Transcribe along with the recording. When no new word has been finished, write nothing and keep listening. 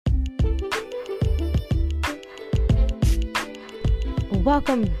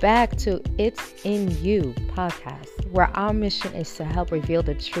Welcome back to It's in You podcast, where our mission is to help reveal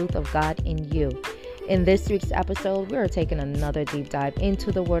the truth of God in you. In this week's episode, we are taking another deep dive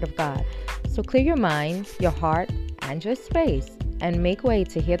into the Word of God. So clear your mind, your heart, and your space, and make way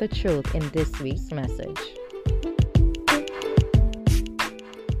to hear the truth in this week's message.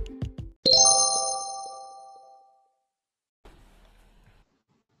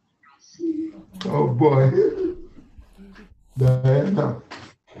 Oh boy. Diana.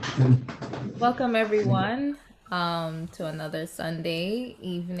 Welcome everyone to another Sunday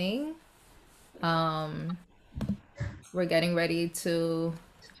evening. We're getting ready to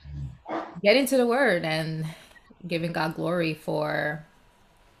get into the Word and giving God glory for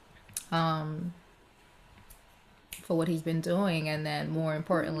what He's been doing, and then more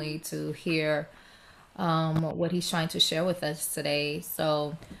importantly to hear what He's trying to share with us today.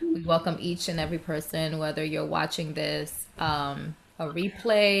 So we welcome each and every person, whether you're watching this a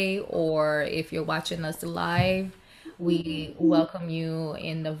replay or if you're watching us live. We welcome you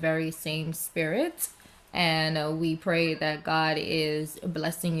in the very same spirit, and we pray that God is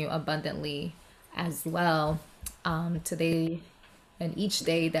blessing you abundantly as well today and each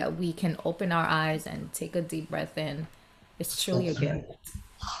day, that we can open our eyes and take a deep breath in. It's truly a gift.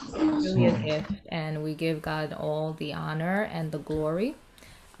 Truly a gift, and we give God all the honor and the glory.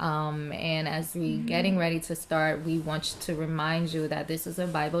 And as we getting ready to start, we want to remind you that this is a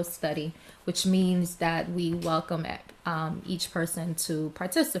Bible study, which means that we welcome each person to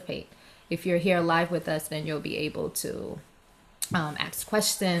participate. If you're here live with us, then you'll be able to ask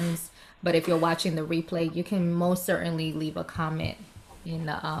questions. But if you're watching the replay, you can most certainly leave a comment in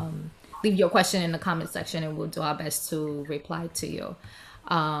the leave your question in the comment section, and we'll do our best to reply to you.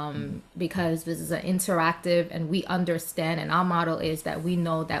 Because this is an interactive, and we understand, and our model is that we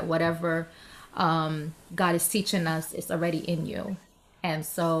know that whatever God is teaching us is already in you. And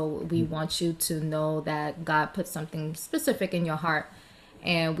so we want you to know that God put something specific in your heart,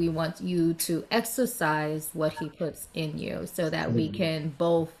 and we want you to exercise what He puts in you so that we can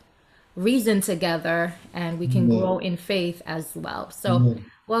both reason together and we can grow in faith as well. So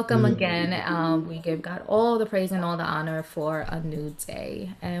welcome again. We give God all the praise and all the honor for a new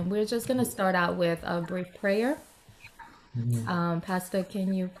day. And we're just going to start out with a brief prayer. Pastor,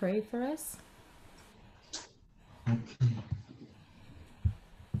 can you pray for us?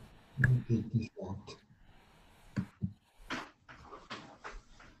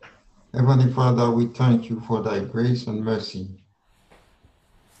 Heavenly Father, we thank you for thy grace and mercy.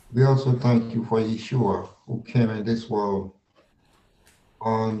 We also thank you for Yeshua, who came in this world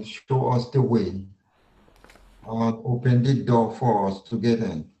and show us the way and opened the door for us to get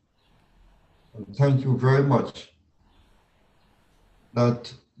in. And thank you very much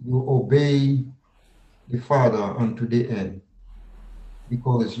that you obey the Father unto the end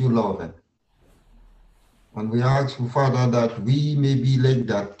because you love him. And we ask you, Father, that we may be like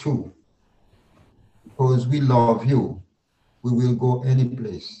that too. Because we love you, we will go any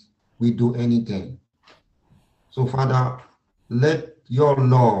place, we do anything. So, Father, let your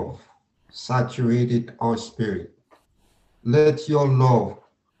love saturate our spirit. Let your love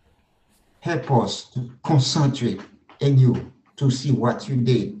help us to concentrate in you, to see what you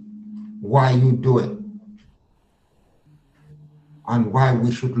did, why you do it, and why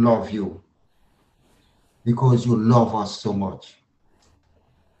we should love you, because you love us so much.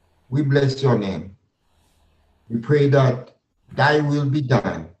 We bless your name. We pray that thy will be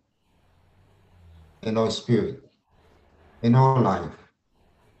done in our spirit, in our life,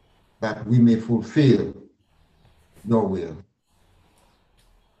 that we may fulfill your will.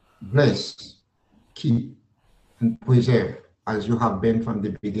 Bless, keep, and preserve as you have been from the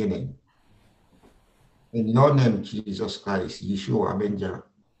beginning. In your name, Jesus Christ, Yeshua Benja,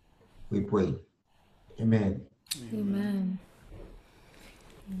 we pray. Amen. Amen.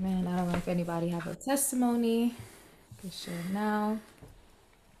 Amen. I don't know if anybody have a testimony. You can share now.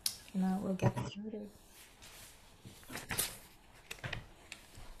 If not, we'll get started.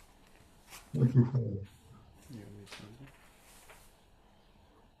 Thank you, Father.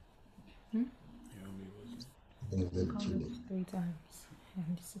 Call her 3 times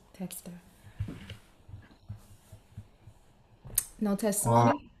and just text her. No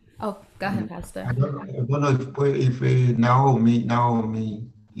testimony? Oh, go ahead, Pastor. I don't know if Naomi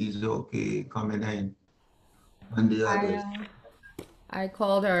is okay coming in and the others. I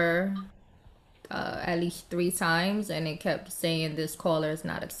called her at least 3 times, and it kept saying this caller is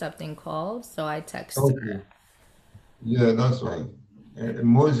not accepting calls. So I texted her. Okay. Yeah, that's right.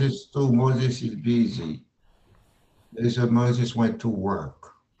 Moses too. Moses is busy. They said Moses went to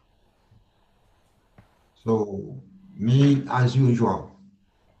work. So Me, as usual,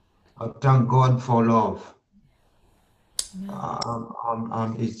 I thank God for love.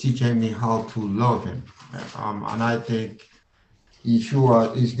 Amen. He's teaching me how to love Him. And I think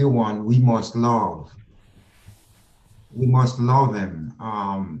Yeshua is the one we must love. We must love Him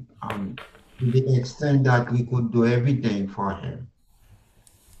to the extent that we could do everything for Him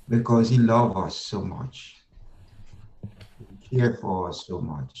because He loves us so much. He cares for us so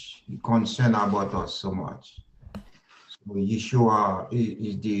much. He concerned about us so much. So Yeshua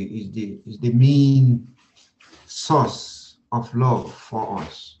is the main source of love for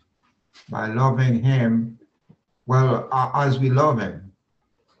us. By loving Him, well, as we love Him,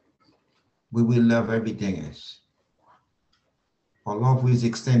 we will love everything else. Our love is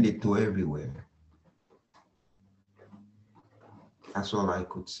extended to everywhere. That's all I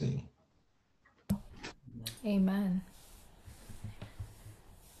could say. Amen.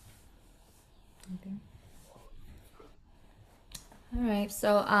 Okay. All right.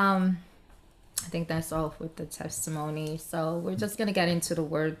 So I think that's all with the testimony. So we're just gonna get into the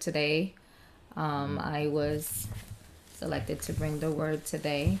word today. I was selected to bring the word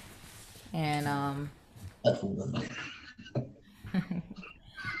today, and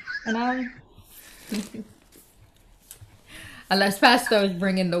and unless Pastor is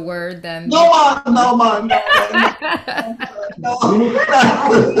bringing the word, then No man, no man, no man, no.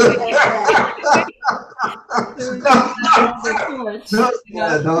 the torch, No, you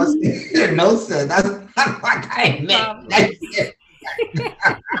know. sir, no, sir, no, sir. That's not what I No meant.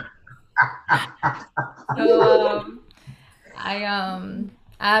 problem. So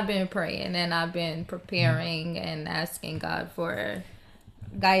I've been praying and I've been preparing and asking God for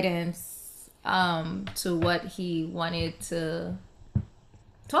guidance to what he wanted to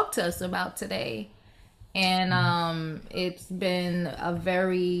talk to us about today. And it's been a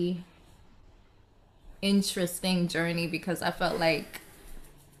very interesting journey because I felt like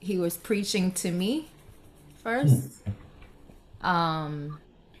he was preaching to me first. And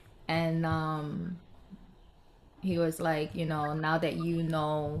he was like, now that you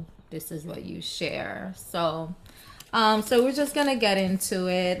know, this is what you share. So we're just gonna get into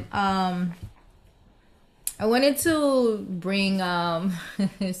it. I wanted to bring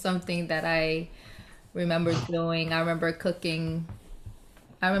something that I remember doing. I remember cooking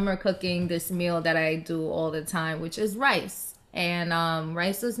this meal that I do all the time, which is rice. And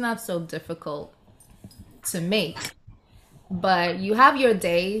rice is not so difficult to make. But you have your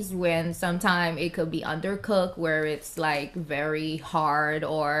days when sometimes it could be undercooked, where it's like very hard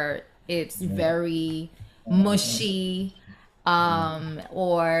or it's very mushy,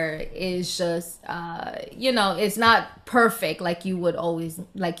 or it's just, it's not perfect like you would always,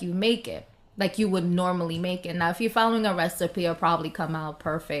 like you make it, like you would normally make it. Now, if you're following a recipe, it'll probably come out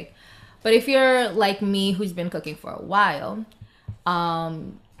perfect. But if you're like me, who's been cooking for a while,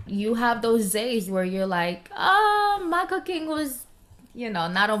 you have those days where you're like, my cooking was,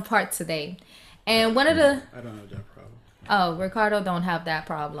 not on part today. And one of the I don't have that problem. oh, Ricardo don't have that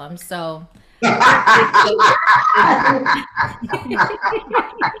problem. So apparently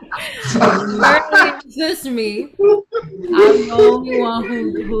it's just me. I'm the only one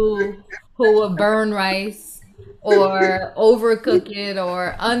who will burn rice or overcook it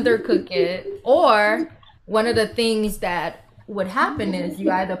or undercook it. Or one of the things that would happen is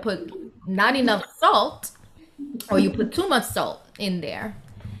you either put not enough salt or you put too much salt in there.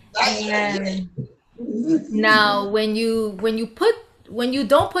 And now when you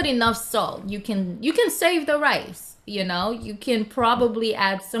don't put enough salt, you can save the rice. You can probably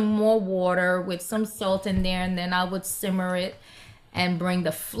add some more water with some salt in there, and then I would simmer it and bring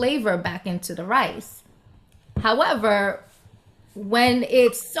the flavor back into the rice. However, when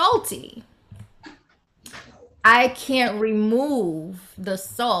it's salty, I can't remove the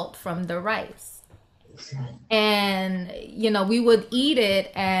salt from the rice. And we would eat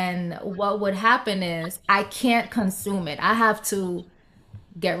it, and what would happen is I can't consume it. I have to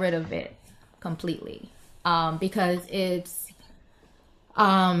get rid of it completely, because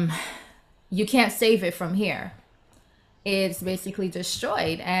um you can't save it from here. It's basically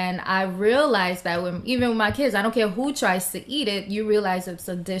destroyed. And I realized that when even with my kids, I don't care who tries to eat it, you realize it's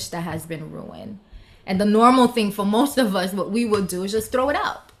a dish that has been ruined. And the normal thing for most of us, what we would do is just throw it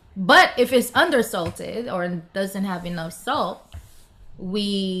out. But if it's undersalted or doesn't have enough salt,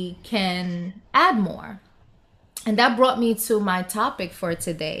 we can add more. And that brought me to my topic for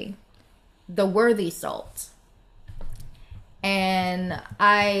today, the worthy salt. And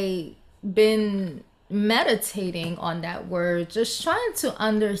I been meditating on that word, just trying to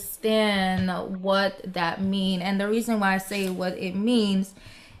understand what that mean. And the reason why I say what it means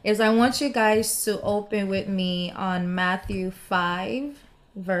is I want you guys to open with me on Matthew 5,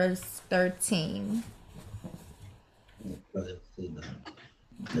 verse 13. Let's see that.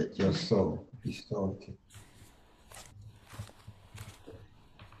 Let your soul be salted.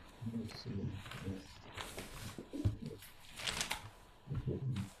 Let's see.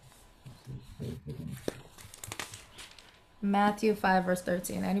 Matthew 5, verse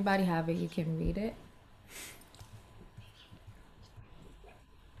 13. Anybody have it? You can read it.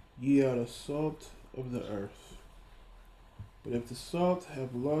 Ye are the salt of the earth. But if the salt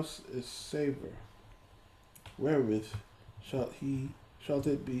have lost its savour, wherewith shall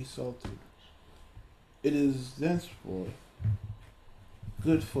it be salted? It is thenceforth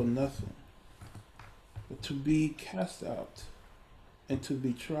good for nothing, but to be cast out and to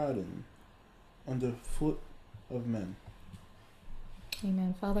be trodden under foot of men.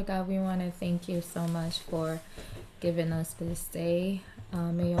 Amen. Father God, we want to thank you so much for giving us this day.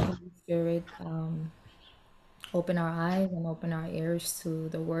 May your Holy Spirit open our eyes and open our ears to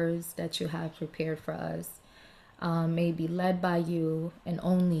the words that you have prepared for us. May be led by you and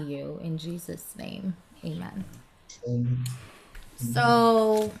only you. In Jesus' name, amen.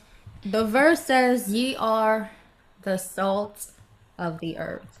 So the verse says, ye are the salt of the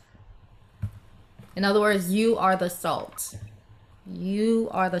earth. In other words, you are the salt. You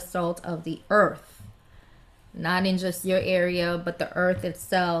are the salt of the earth. Not in just your area, but the earth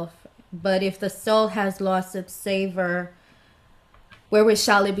itself. But if the salt has lost its savor, wherewith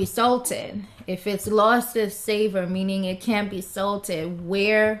shall it be salted? If it's lost its savor, meaning it can't be salted,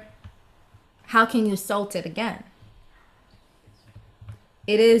 how can you salt it again?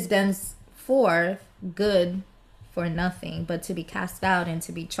 It is thenceforth good for nothing, but to be cast out and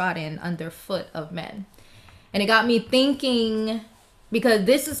to be trodden under foot of men. And it got me thinking, because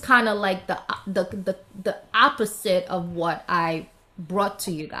this is kind of like the opposite of what I brought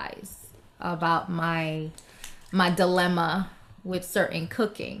to you guys about my dilemma with certain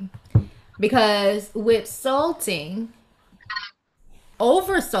cooking. Because with salting,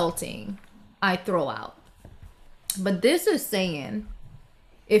 over salting, I throw out. But this is saying,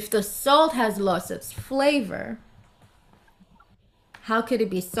 if the salt has lost its flavor, how could it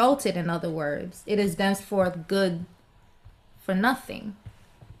be salted? In other words, it is thenceforth good for nothing,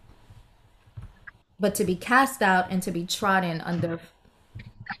 but to be cast out and to be trodden under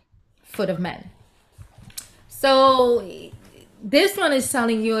foot of men. So this one is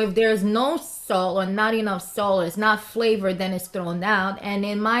telling you, if there's no salt or not enough salt, it's not flavored, then it's thrown out. And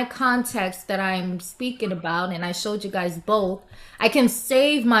in my context that I'm speaking about, and I showed you guys both, I can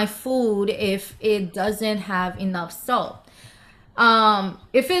save my food if it doesn't have enough salt.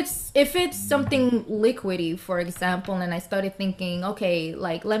 If it's something liquidy, for example, and I started thinking, okay,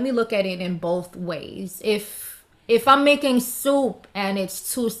 like, let me look at it in both ways. If I'm making soup and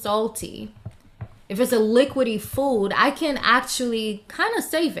it's too salty, if it's a liquidy food, I can actually kind of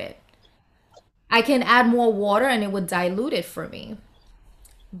save it. I can add more water and it would dilute it for me.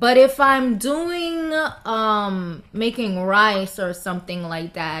 But if I'm doing making rice or something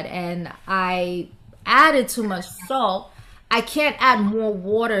like that and I added too much salt, I can't add more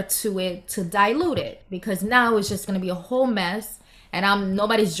water to it to dilute it, because now it's just going to be a whole mess and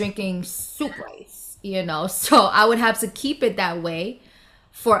nobody's drinking soup rice, you know. So I would have to keep it that way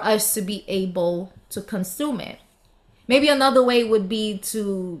for us to be able to consume it. Maybe another way would be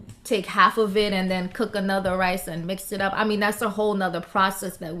to take half of it and then cook another rice and mix it up. I mean, that's a whole nother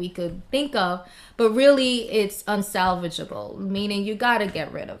process that we could think of, but really it's unsalvageable, meaning you got to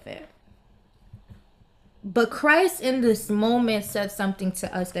get rid of it. But Christ in this moment said something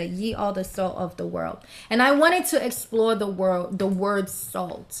to us, that ye are the salt of the world. And I wanted to explore the word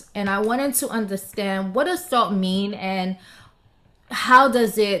salt. And I wanted to understand, what does salt mean and how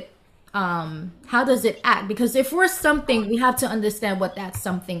does it act? Because if we're something, we have to understand what that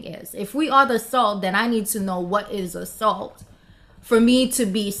something is. If we are the salt, then I need to know what is a salt for me to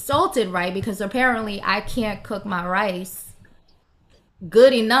be salted right, because apparently I can't cook my rice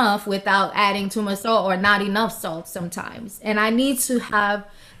good enough without adding too much salt or not enough salt sometimes. And I need to have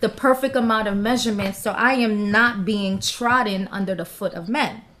the perfect amount of measurement so I am not being trodden under the foot of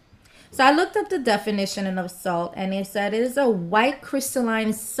men. So I looked up the definition of salt, and it said it is a white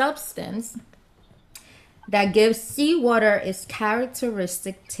crystalline substance that gives seawater its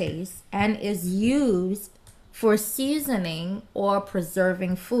characteristic taste and is used for seasoning or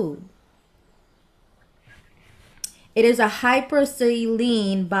preserving food. It is a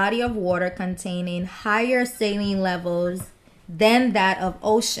hypersaline body of water containing higher saline levels than that of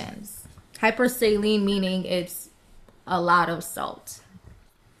oceans. Hypersaline meaning it's a lot of salt.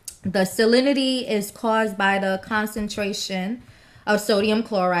 The salinity is caused by the concentration of sodium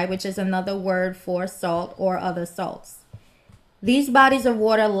chloride, which is another word for salt or other salts. These bodies of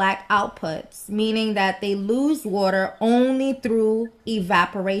water lack outputs, meaning that they lose water only through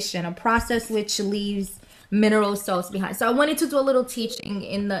evaporation, a process which leaves mineral salts behind. So I wanted to do a little teaching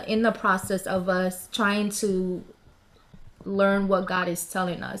in the process of us trying to learn what God is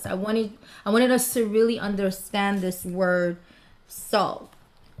telling us. I wanted us to really understand this word salt.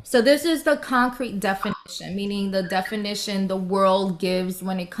 So this is the concrete definition, meaning the definition the world gives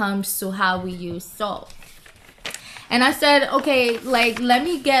when it comes to how we use salt. And I said, okay, like, let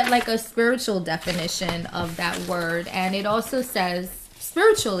me get like a spiritual definition of that word. And it also says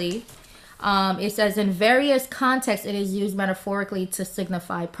spiritually, it says in various contexts, it is used metaphorically to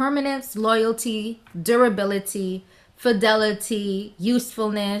signify permanence, loyalty, durability, fidelity,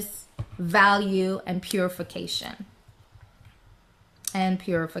 usefulness, value, and purification.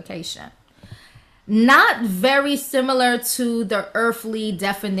 Not very similar to the earthly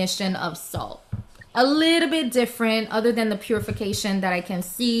definition of salt. A little bit different, other than the purification that I can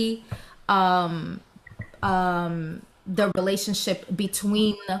see, the relationship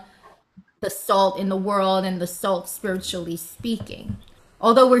between the salt in the world and the salt spiritually speaking.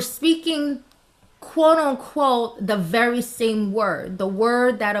 Although we're speaking quote unquote the very same word, the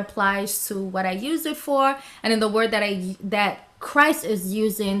word that applies to what I use it for, and then the word that Christ is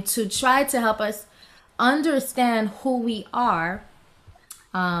using to try to help us understand who we are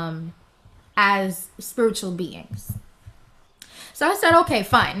as spiritual beings. So I said, okay,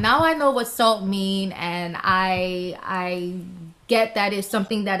 fine. Now I know what salt mean, and I get that it's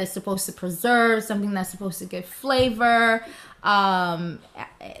something that is supposed to preserve, something that's supposed to give flavor.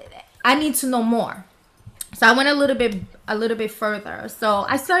 I need to know more. So I went a little bit further. So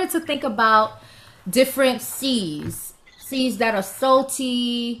I started to think about different seas that are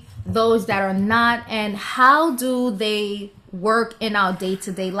salty, those that are not, and how do they work in our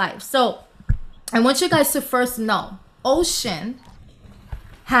day-to-day life. So I want you guys to first know, ocean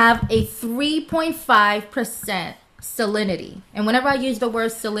have a 3.5% salinity. And whenever I use the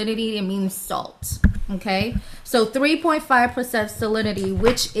word salinity, it means salt. Okay, so 3.5% salinity,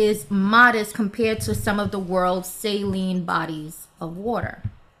 which is modest compared to some of the world's saline bodies of water.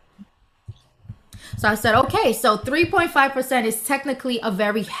 So I said, okay, so 3.5% is technically a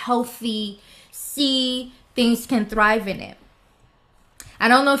very healthy sea. Things can thrive in it. I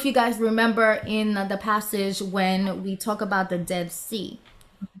don't know if you guys remember in the passage when we talk about the Dead Sea.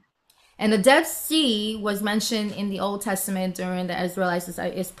 And the Dead Sea was mentioned in the Old Testament during the Israelites.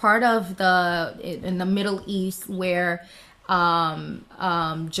 It's part of in the Middle East where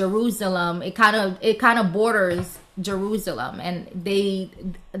Jerusalem, it kind of borders Jerusalem, and the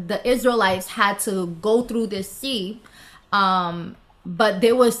Israelites had to go through this sea, but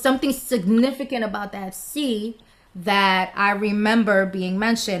there was something significant about that sea that I remember being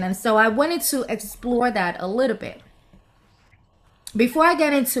mentioned, and so I wanted to explore that a little bit. Before I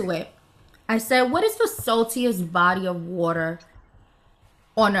get into it, I said, what is the saltiest body of water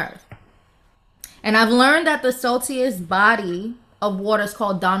on earth? And I've learned that the saltiest body of water is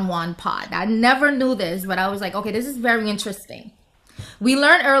called Don Juan Pod. I never knew this, but I was like, okay, this is very interesting. We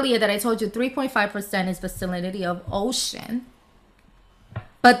learned earlier that I told you 3.5% is the salinity of ocean.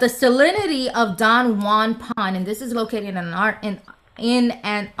 But the salinity of Don Juan Pond, and this is located in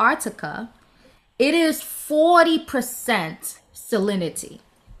Antarctica, it is 40% salinity.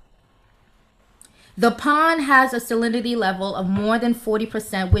 The pond has a salinity level of more than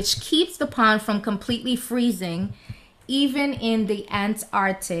 40%, which keeps the pond from completely freezing, even in the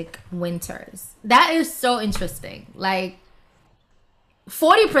Antarctic winters. That is so interesting. Like,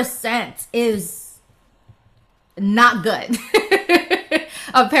 40% is not good.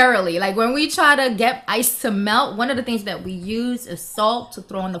 Apparently, like when we try to get ice to melt, one of the things that we use is salt to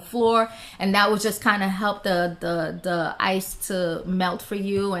throw on the floor, and that would just kind of help the ice to melt for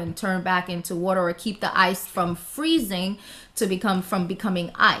you and turn back into water, or keep the ice from freezing to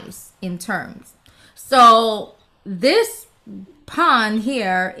becoming ice in terms. So this pond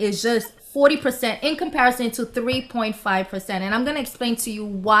here is just 40% in comparison to 3.5%, and I'm going to explain to you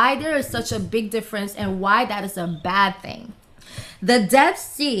why there is such a big difference and why that is a bad thing. The Dead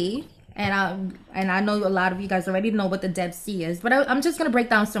Sea, and I know a lot of you guys already know what the Dead Sea is, but I'm just going to break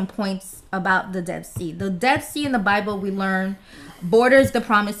down some points about the Dead Sea. The Dead Sea in the Bible, we learn, borders the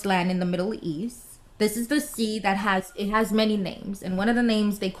Promised Land in the Middle East. This is the sea that has many names, and one of the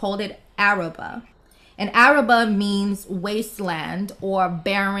names, they called it Araba. And Araba means wasteland or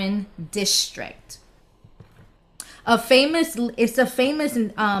barren district. It's a famous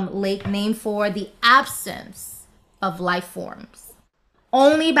lake named for the absence of life forms.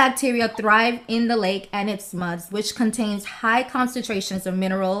 Only bacteria thrive in the lake and its muds, which contains high concentrations of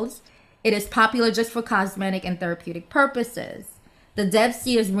minerals. It is popular just for cosmetic and therapeutic purposes. The Dead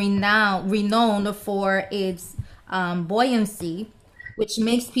Sea is renowned for its buoyancy, which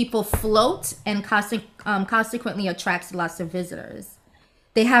makes people float and consequently attracts lots of visitors.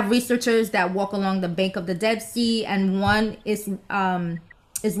 They have researchers that walk along the bank of the Dead Sea, and one is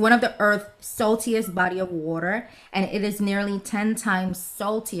one of the Earth's saltiest body of water, and it is nearly 10 times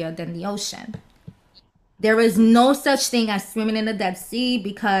saltier than the ocean. There is no such thing as swimming in the Dead Sea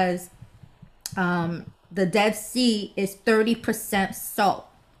because the Dead Sea is 30% salt.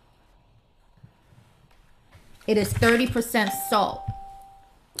 It is 30% salt.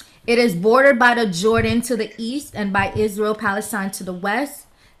 It is bordered by the Jordan to the east and by Israel, Palestine to the west.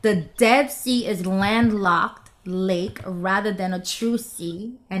 The Dead Sea is landlocked lake rather than a true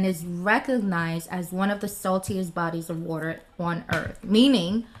sea and is recognized as one of the saltiest bodies of water on earth,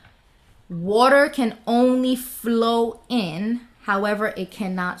 meaning water can only flow in, however, it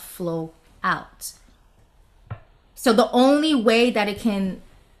cannot flow out. So the only way that it can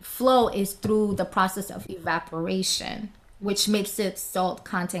flow is through the process of evaporation, which makes it salt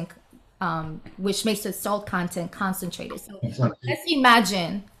content concentrated. So let's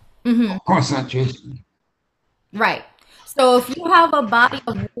imagine. Concentration. Right. So if you have a body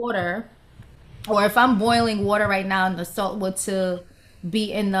of water, or if I'm boiling water right now and the salt were to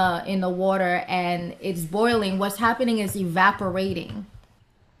be in the water and it's boiling, what's happening is evaporating,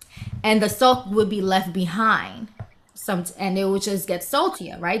 and the salt would be left behind. And it would just get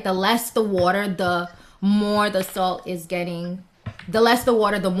saltier, right? The less the water, the more the salt is getting. The less the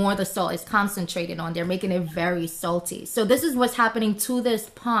water, the more the salt is concentrated on. They're making it very salty. So this is what's happening to this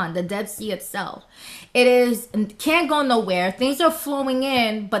pond, the Dead Sea itself. Can't go nowhere. Things are flowing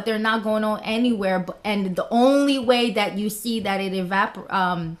in, but they're not going on anywhere. And the only way that you see that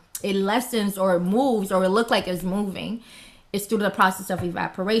it lessens or moves or it look like it's moving is through the process of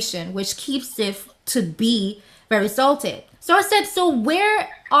evaporation, which keeps it to be very salted. So I said, so where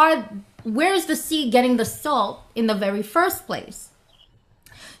is the sea getting the salt in the very first place?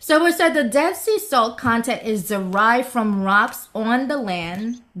 So we said the Dead Sea salt content is derived from rocks on the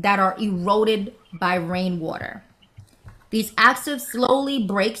land that are eroded by rainwater. These acids slowly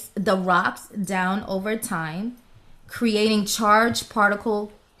breaks the rocks down over time, creating charged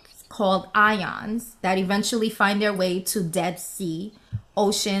particles called ions that eventually find their way to Dead Sea,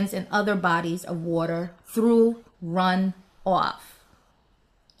 oceans, and other bodies of water through runoff.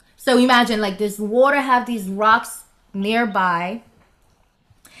 So imagine like this water have these rocks nearby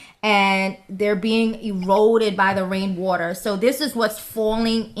and they're being eroded by the rainwater. So this is what's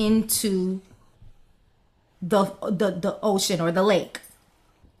falling into the ocean or the lake.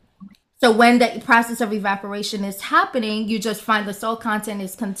 So when the process of evaporation is happening, you just find the salt content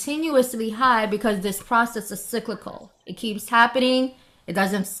is continuously high because this process is cyclical. It keeps happening. It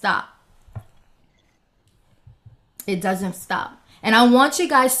doesn't stop. It doesn't stop. And I want you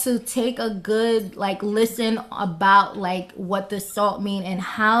guys to take a good listen about what the salt mean and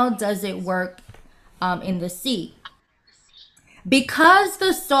how does it work in the sea. Because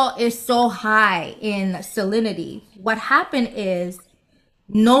the salt is so high in salinity, what happened is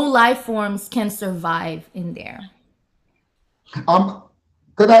no life forms can survive in there.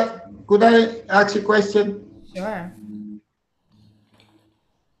 Could I ask you a question? Sure.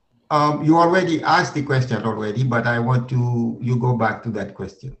 You already asked the question already, but I want you go back to that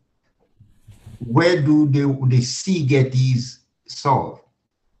question. Where do the sea get these salt?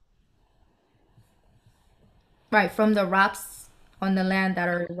 Right, from the rocks on the land that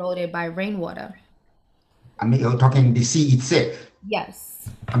are eroded by rainwater. I mean, you're talking the sea itself. Yes.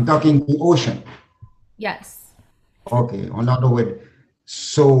 I'm talking the ocean. Yes. Okay, in other words,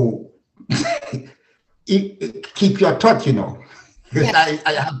 so keep your thought, because Yes.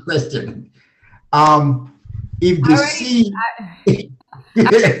 I have a question. If the sea, I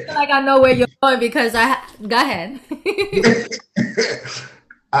feel like I know where you're going because go ahead.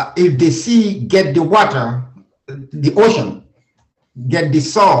 if the sea get the water, the ocean get the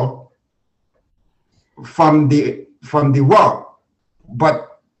salt from the rock,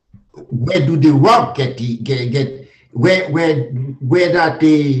 but where do the rock get where that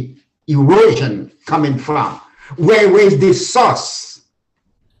the erosion coming from? Where is the source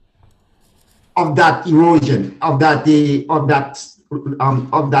of that erosion, of that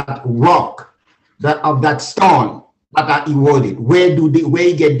rock, of that stone that are eroded? Where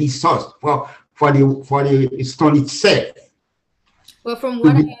you get the source for the stone itself? Well, from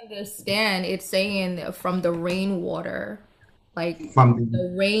what I understand, it's saying from the rainwater Like from the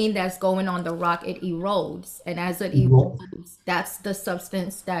the rain that's going on the rock, it erodes. And as it to erodes, that's the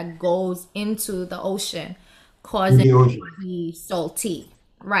substance that goes into the ocean, causing the it ocean. to be salty.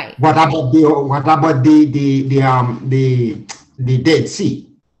 Right. What about the Dead Sea?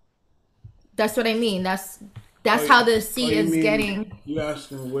 That's what I mean. Oh, That's how the oh, sea you is mean getting. you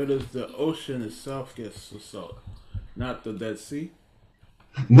asking where does the ocean itself get the salt, not the Dead Sea?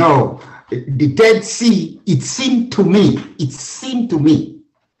 No, the Dead Sea. It seemed to me,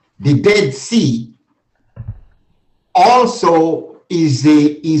 the Dead Sea also is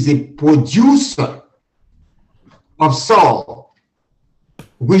a producer of salt,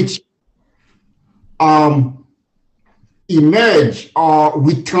 which um emerge or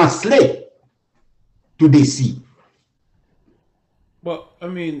we translate to the sea. Well, I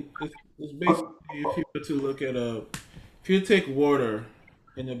mean, it's basically if you were to look at if you take water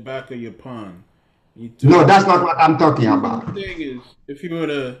in the back of your pond, you throw No, it. that's not what I'm talking about. The thing is, if you were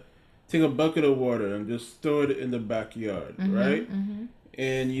to take a bucket of water and just throw it in the backyard, right,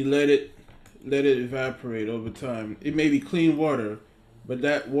 and you let it evaporate over time, it may be clean water, but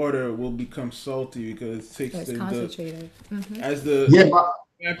that water will become salty because it takes It's the concentrated. as the Yeah, but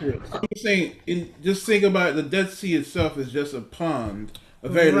evaporates. I'm saying, just think about it, the Dead Sea itself is just a pond, a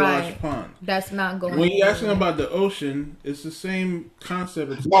very large Right. pond. That's not going When you're asking anywhere. about the ocean, it's the same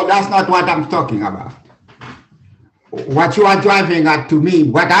concept. no, that's not what I'm talking about. What you are driving at to me,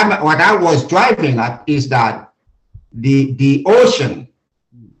 what I was driving at is that the ocean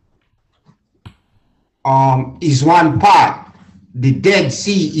is one part, the Dead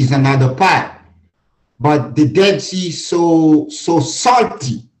Sea is another part, but the Dead Sea is so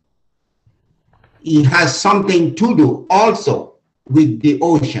salty. It has something to do also with the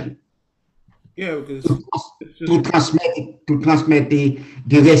ocean Yeah, because to, it's just to transmit the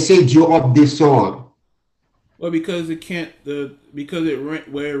residue of the soil. well because it can't the because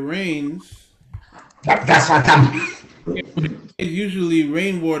where it rains, That's what I'm. usually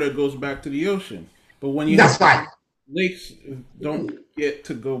rainwater goes back to the ocean. But when you have That's right. lakes, don't get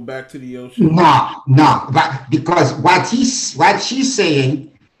to go back to the ocean. No, no, but because what she's saying,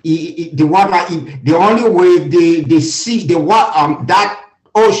 the water, the only way the sea, the water, that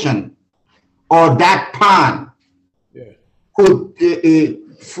ocean or that pond Yeah, could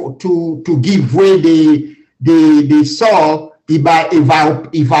to give way the soil by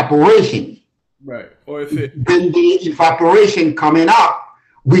evaporation. right. Or if it Then the evaporation coming up,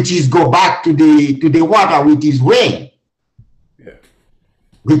 which is go back to the water, yeah.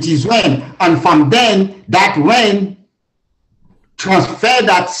 which is rain, and from then that rain transfer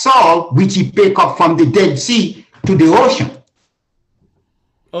that salt which he pick up from the Dead Sea to the ocean.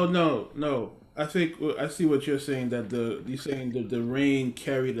 Oh no, no. I think I see what you're saying, that you're saying that the rain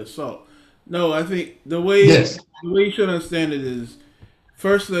carried the salt. No, I think Yes, the way you should understand it is,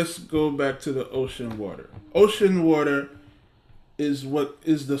 first let's go back to the ocean water. Ocean water is what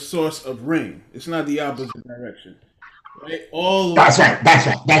is the source of rain. It's not the opposite direction. Right? that's right. That's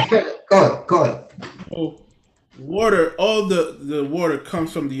right. That's good. Good. Good. All water, all the water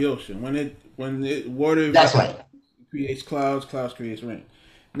comes from the ocean. When water That's right. creates clouds, clouds creates rain.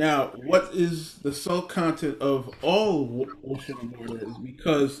 Now, what is the salt content of all ocean water is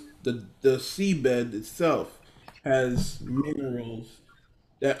because the seabed itself has minerals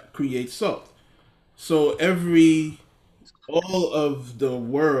that create salt. So all of the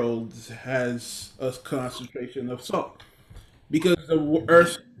world has a concentration of salt because the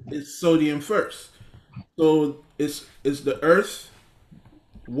earth is sodium first. So it's the earth,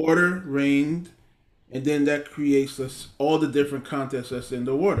 water, rain, and then that creates all the different contents that's in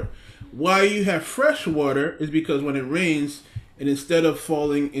the water. Why you have fresh water is because when it rains, and instead of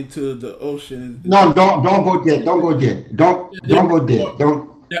falling into the ocean, No, don't go there. Don't go there. Don't go there.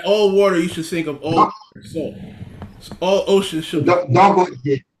 that all water you should think of all Don't salt. So all oceans should be. don't go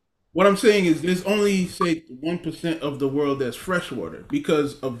there. What I'm saying is there's only say 1% of the world that's fresh water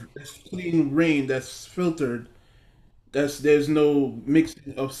because of this clean rain that's filtered. There's no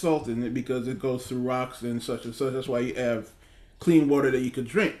mixing of salt in it because it goes through rocks and such and such. That's why you have clean water that you could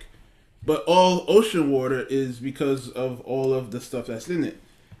drink. But all ocean water is because of all of the stuff that's in it.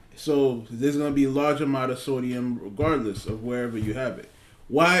 So there's going to be a large amount of sodium regardless of wherever you have it.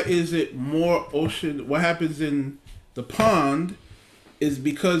 Why is it more ocean? What happens in the pond is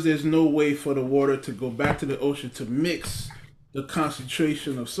because there's no way for the water to go back to the ocean to mix the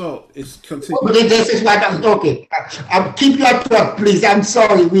concentration of salt. It's continuous. Okay, this is what I'm talking. Keep your thought, please. I'm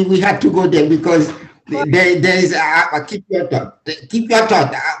sorry, we have to go there because there is. Keep your thought. Keep your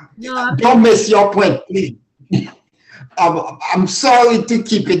thought. No, I'm Don't miss your point, please. I'm sorry to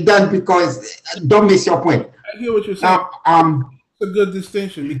keep it done because don't miss your point. hear what you're saying. Now, It's a good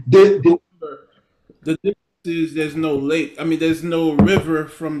distinction. the The difference is there's no lake. I mean, there's no river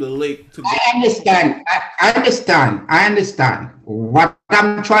from the lake to go. I understand. I understand. I understand. What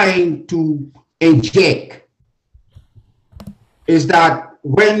I'm trying to inject is that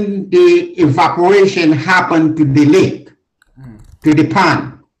when the evaporation happened to the lake, to the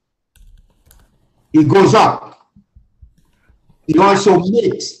pond, it goes up. It also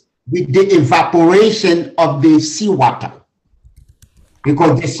mixes with the evaporation of the seawater,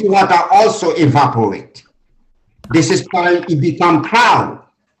 because the seawater also evaporate. This is why it become cloud.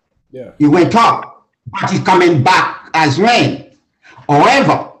 Yeah. It went up, but it's coming back as rain.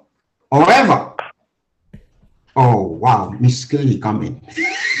 However, oh wow, Miss Kelly coming.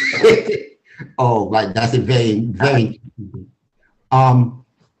 Oh, right, that's a very.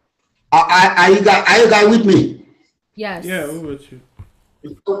 Are you guys with me? Yes. Yeah, we're with you.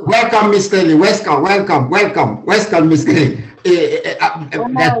 Welcome, Miss Kelly. Welcome, Miss Kelly.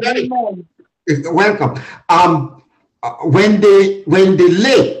 Welcome. When the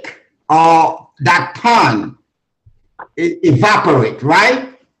lake or that pond evaporate,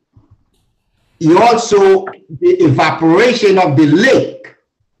 right? You also, the evaporation of the lake,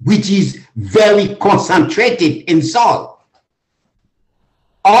 which is very concentrated in salt,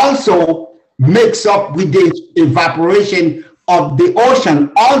 also mix up with the evaporation of the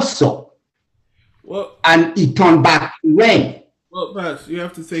ocean also, Well, and it turn back to rain. well, Pass, you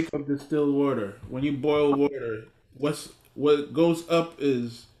have to take up distilled water. When you boil water, what goes up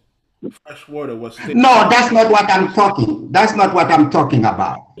is fresh water. What stays? No, that's not what I'm talking. That's not what I'm talking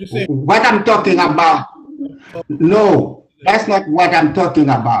about. You're saying- What I'm talking about, no, that's not what I'm talking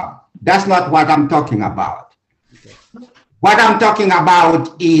about. That's not what I'm talking about. What I'm talking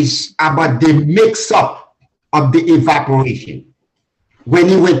about is about the mix-up of the evaporation. When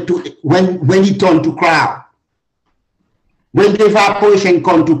it went to when it turned to cloud. When the evaporation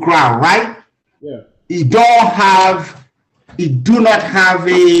come to cloud, right? Yeah. It do not have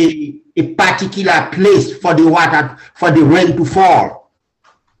a particular place for the water, for the rain to fall.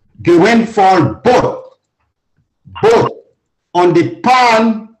 The rain fall both on the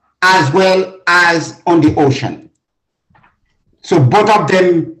pond as well as on the ocean. So both of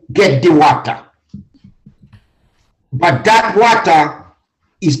them get the water. But that water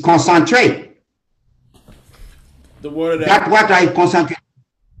is concentrated. The water That water is concentrated.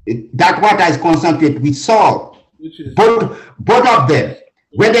 That water is concentrated with salt. which is Both of them,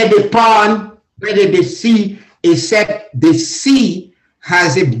 whether the pond, whether the sea, except the sea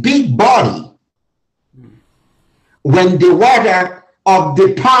has a big body. When the water of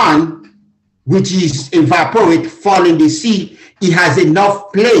the pond, which is evaporate, fall in the sea, it has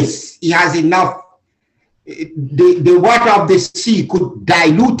enough place. It has enough. The water of the sea could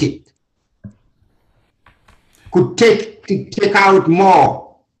dilute it, could take out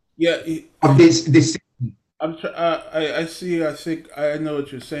more yeah. of this. I see. I think I know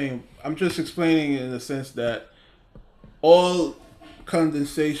what you're saying. I'm just explaining in the sense that all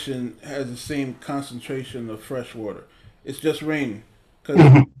condensation has the same concentration of fresh water. It's just rain,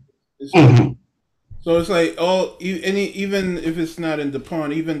 because so it's like even if it's not in the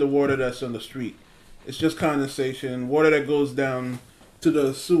pond, even the water that's on the street, it's just condensation. Water that goes down to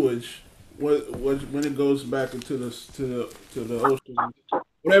the sewage, when it goes back into the ocean,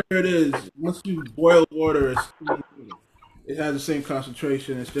 whatever it is. Once you boil water, it has the same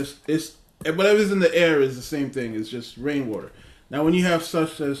concentration. It's whatever's in the air is the same thing. It's just rainwater. Now, when you have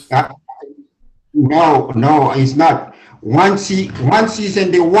such as No, it's not. Once he's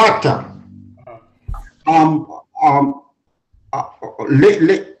in the water,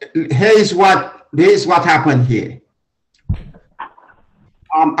 here's what happened here.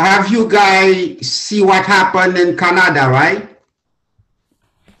 Have you guys see what happened in Canada, right?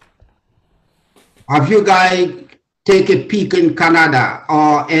 Have you guys take a peek in Canada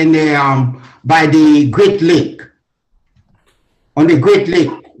or in by the Great Lake? On the Great Lake,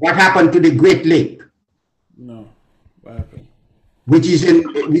 what happened to the Great Lake? no, what happened? Which is in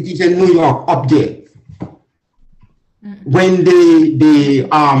New York up there. When the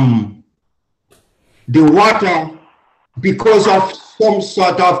water, because of some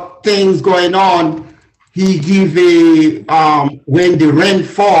sort of things going on, he give a when the rain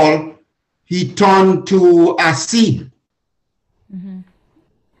fall, he turned to acid.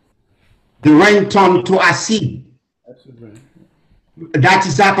 The rain turned to acid. That's the rain. That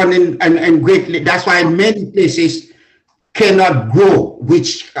is happening in Great Lake. That's why many places cannot grow,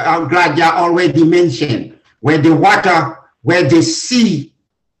 which Gladia already mentioned, where the water, where the sea,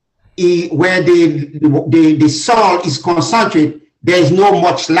 where the soil is concentrated, there is no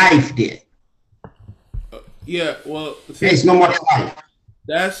much life there. Yeah, well, see, There's no much life.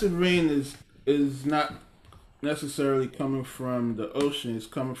 the acid rain is not necessarily coming from the ocean. It's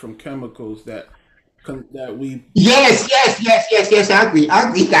coming from chemicals that we. Yes, yes, yes, yes, yes. Agree,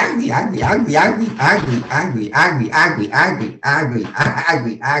 agree, agree, agree, agree, agree, agree, agree, agree, agree, agree, agree,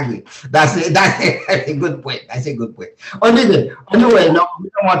 agree, agree. That's a good point. That's a good point. Anyway, no, we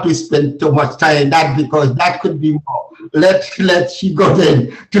don't want to spend too much time on that because that could be more. Let she go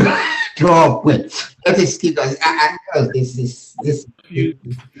then to her point. Let us keep us. If you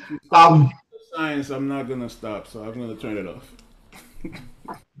if you start Um. science, I'm not gonna stop. So I'm gonna turn it off.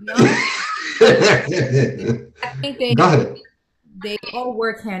 No, I think Go ahead. they all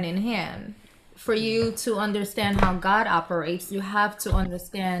work hand in hand. For you to understand how God operates, you have to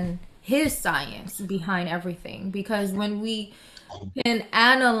understand his science behind everything. Because when we can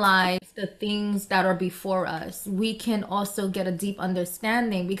analyze the things that are before us, we can also get a deep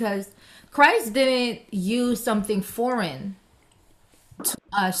understanding because Christ didn't use something foreign to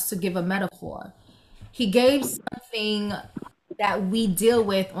us to give a metaphor. He gave something that we deal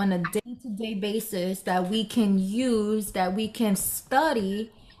with on a day-to-day basis that we can use, that we can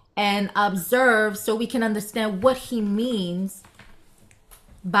study and observe so we can understand what he means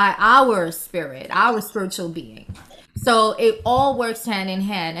by our spirit, our spiritual being. So it all works hand in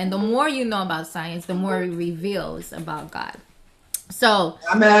hand. And the more you know about science, the more it reveals about God. So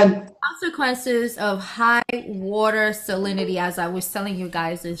Amen. consequences of high water salinity, as I was telling you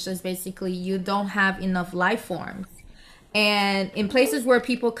guys, is just basically you don't have enough life forms. And in places where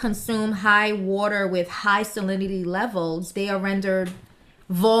people consume high water with high salinity levels, they are rendered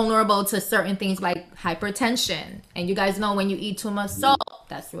vulnerable to certain things like hypertension. And you guys know when you eat too much salt,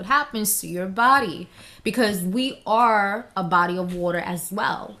 that's what happens to your body because we are a body of water as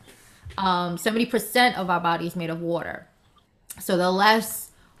well. 70% of our body is made of water. So the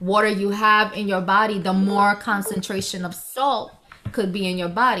less water you have in your body, the more concentration of salt could be in your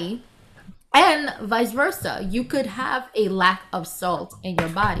body. And vice versa. You could have a lack of salt in your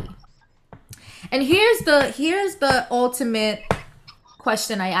body. And here's the ultimate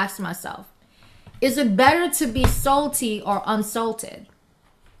question I asked myself. Is it better to be salty or unsalted?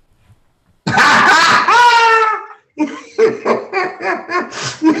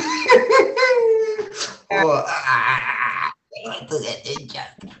 Oh,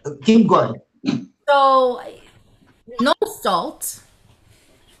 keep going. So no salt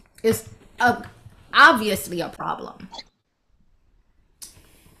is obviously a problem.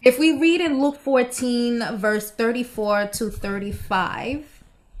 If we read in Luke 14, verse 34 to 35,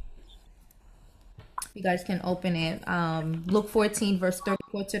 you guys can open it. Luke 14, verse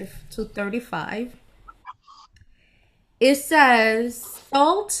 34 to 35. It says,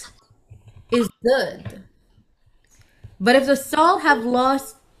 salt is good, but if the salt have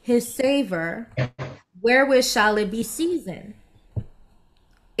lost his savor, wherewith shall it be seasoned?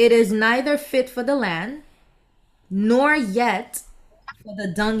 It is neither fit for the land, nor yet for the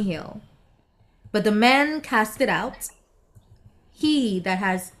dunghill. But the man cast it out. He that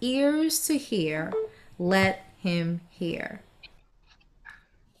has ears to hear, let him hear.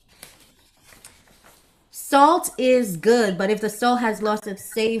 Salt is good, but if the salt has lost its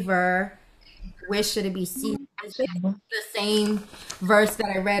savor, where should it be seasoned? It's basically the same verse that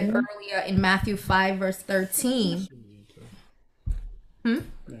I read earlier in Matthew 5, verse 13.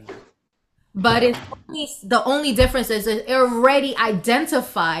 But the only difference is it already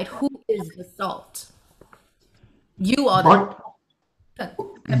identified who is the salt. You are But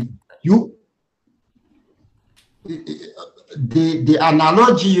the you, the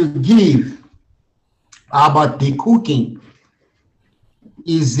analogy you give about the cooking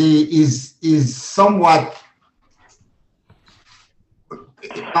is somewhat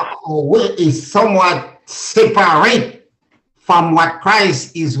is somewhat separate from what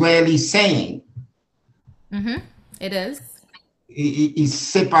Christ is really saying. It is. It is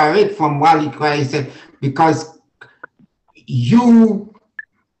separate from what Christ said because you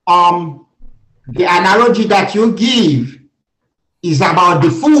the analogy that you give is about the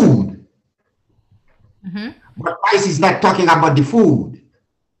food, but Christ is not talking about the food.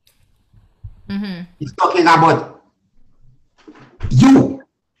 He's talking about you.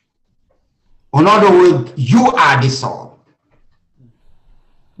 In other words, you are the salt.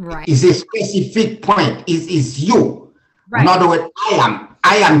 Right. It's a specific point. Is you. Right. In other words,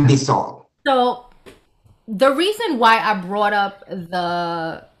 I am the salt. So the reason why I brought up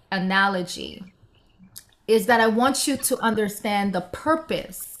the analogy is that I want you to understand the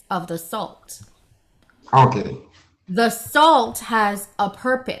purpose of the salt. Okay. The salt has a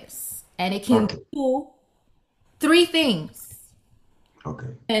purpose and it can do three things. Okay.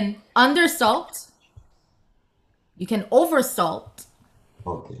 And undersalt, You can oversalt,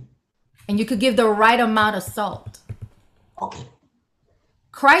 Okay. and you could give the right amount of salt. Okay.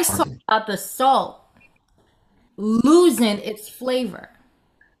 Christ talked Okay. about the salt losing its flavor.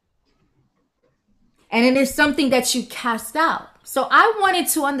 And it is something that you cast out. So I wanted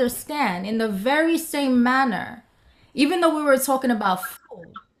to understand in the very same manner, even though we were talking about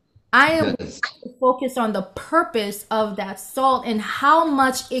food, I am Yes. focused on the purpose of that salt and how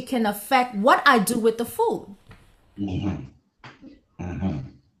much it can affect what I do with the food.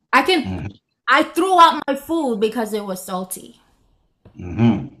 I can I threw out my food because it was salty.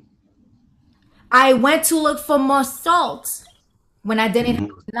 I went to look for more salt when I didn't have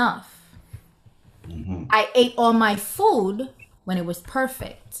enough. I ate all my food when it was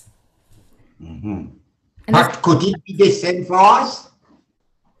perfect. And But could it be the same for us?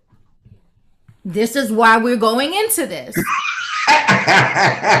 this is why we're going into this.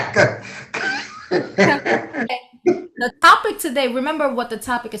 The topic today, remember what the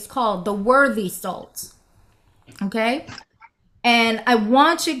topic is called, the worthy salt. Okay? And I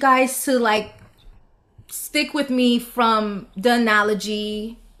want you guys to like stick with me from the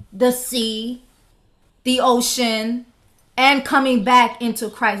analogy, the sea, the ocean, and coming back into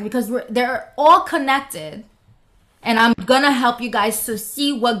Christ because they're all connected. And I'm going to help you guys to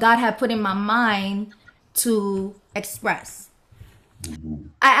see what God had put in my mind to express.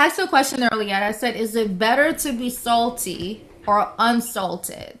 I asked a question earlier. I said, is it better to be salty or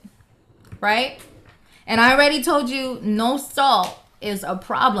unsalted? Right? And I already told you no salt is a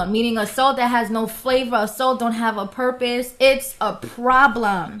problem, meaning a salt that has no flavor, a salt don't have a purpose. It's a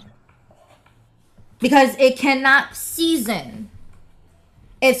problem because it cannot season.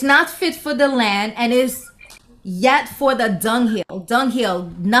 It's not fit for the land and is yet for the dunghill.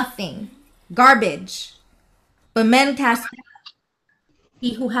 Dunghill, nothing, garbage. But men cast.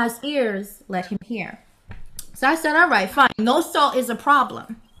 He who has ears, let him hear. So I said, all right, fine. No salt is a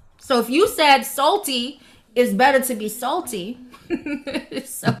problem. So if you said salty is better to be salty,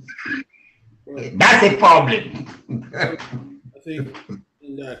 so That's a problem. I think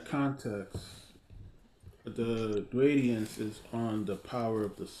in that context, the gradients is on the power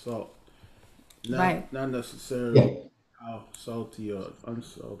of the salt, right, not Yeah. necessarily how salty or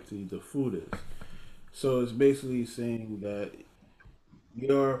unsalty the food is. So it's basically saying that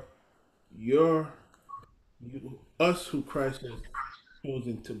your your us who Christ has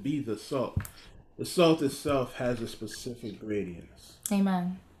chosen to be the salt. The salt itself has a specific gradients.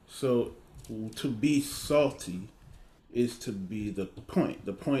 amen. So to be salty is to be the point.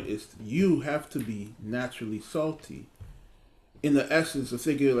 The point is you have to be naturally salty. In the essence of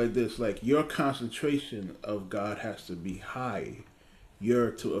thinking it like this, like your concentration of God has to be high.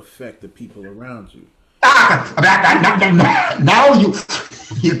 You're to affect the people around you. Now you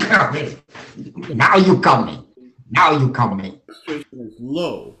coming. Now you coming. Now you coming. Concentration is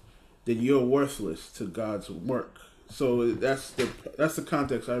low, then you're worthless to God's work. So that's the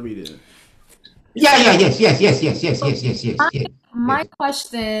context I read it in. Yeah, yeah, yes, yes, yes, yes, yes, yes, yes, yes, yes, My yes.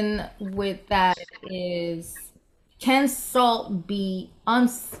 question with that is, can salt be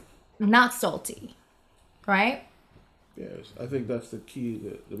not salty, right? Yes, I think that's the key.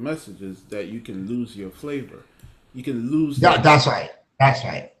 The message is that you can lose your flavor. You can lose That's right. That's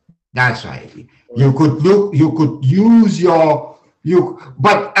right. That's right. You could look. You could use your you,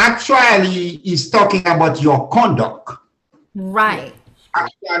 but actually, he's talking about your conduct. yeah. Right.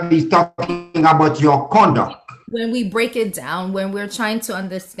 Actually, he's talking about your conduct. When we break it down, when we're trying to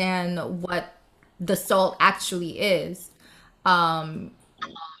understand what the salt actually is, um,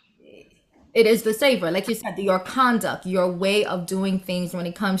 it is the savor. Like you said, your conduct, your way of doing things when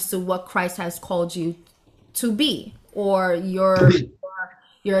it comes to what Christ has called you to be, or To be.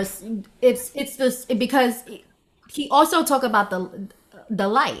 your it's this because he also talked about the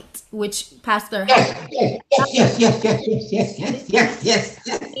light, which Pastor had Yes, yes, yes, yes, yes, yes, yes, yes, yes,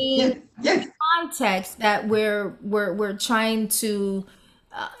 yes, in yes, yes. context that we're trying to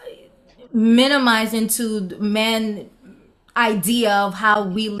minimize into man idea of how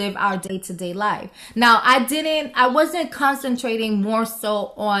we live our day-to-day life. Now, I wasn't concentrating more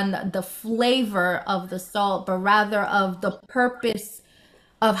so on the flavor of the salt, but rather of the purpose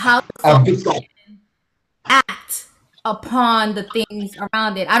of how the salt Of this sort. act upon the things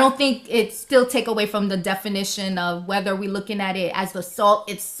around it. I don't think it still take away from the definition of whether we're looking at it as the salt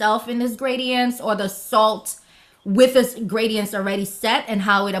itself in its gradients or the salt with its gradients already set and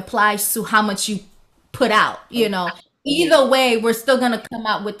how it applies to how much you put out, you know. Either way, we're still going to come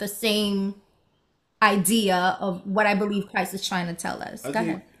out with the same idea of what I believe Christ is trying to tell us. I Go think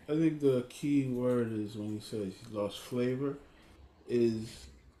ahead. I think the key word is when he says he lost flavor is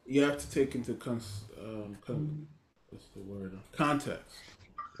you have to take into what's the word? Context.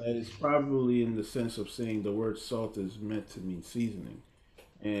 That is probably in the sense of saying the word salt is meant to mean seasoning.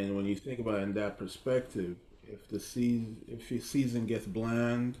 And when you think about it in that perspective, if your season gets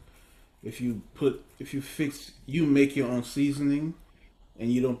bland, if you fix, you make your own seasoning,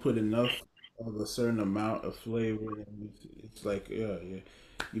 and you don't put enough of a certain amount of flavor, and it's like, yeah,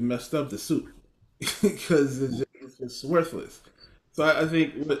 you messed up the soup because it's just worthless. So I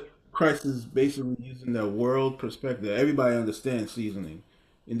think what Christ is basically using that world perspective. Everybody understands seasoning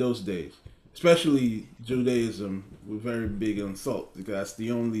in those days, especially Judaism. We're very big on salt because that's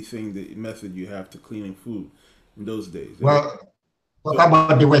the only thing, the method you have to cleaning food in those days. Well, talk So,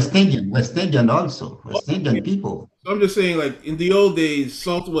 about the West Indian also, West Indian people. So I'm just saying, like in the old days,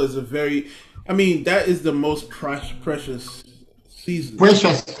 salt was a very, I mean, that is the most precious season,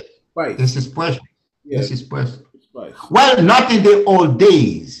 Precious. spice. This is precious. Yeah, This is precious. spice. Well, not in the old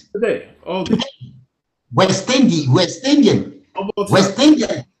days. Today, all day, West Indian, all time, West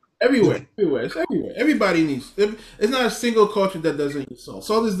Indian. everywhere, everywhere. It's everywhere. Everybody needs. It's not a single culture that doesn't use salt.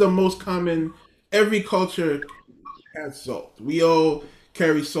 Salt is the most common. Every culture has salt. We all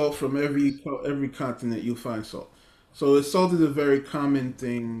carry salt from every continent. You'll find salt. So salt is a very common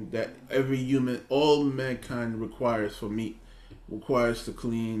thing that every human, all mankind requires for meat, requires to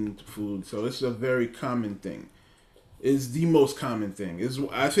clean food. So it's a very common thing. It's the most common thing. Is,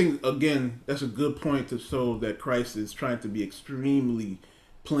 I think, again, that's a good point to show that Christ is trying to be extremely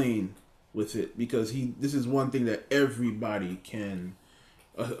plain with it, because he this is one thing that everybody can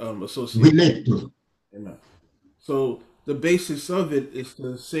associate. Relate to. Amen. So the basis of it is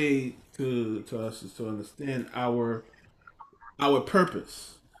to say to us is to understand our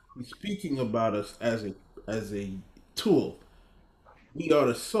purpose. He's speaking about us as a tool. We are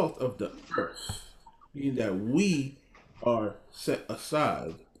the salt of the earth, meaning that we are set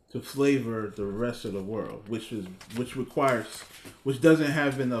aside to flavor the rest of the world, which doesn't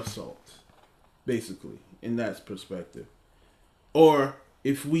have enough salt, basically, in that perspective. Or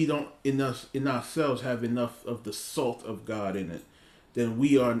if we don't in ourselves have enough of the salt of God in it, then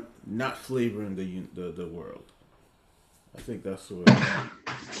we are not flavoring the world. I think that's the way.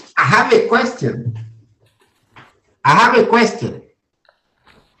 I have a question. I have a question.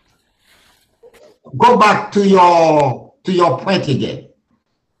 Go back to your point again.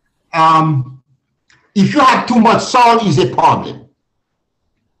 If you have too much salt, is a problem.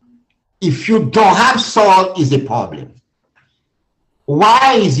 If you don't have salt, is a problem.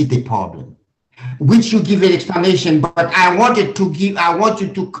 Why is it a problem? Which you give an explanation, but I want you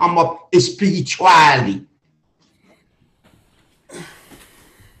to come up spiritually.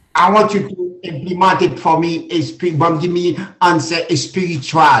 I want you to implement it for me, but give me answer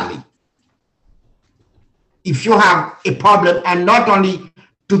spiritually. If you have a problem, and not only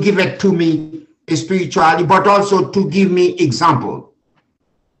to give it to me spiritually, but also to give me example,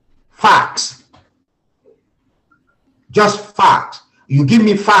 facts, just facts. You give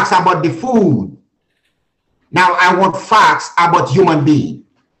me facts about the food. Now I want facts about human being,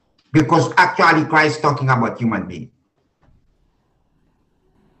 because actually Christ is talking about human being.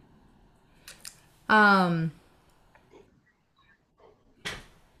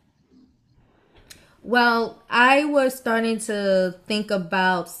 Well, I was starting to think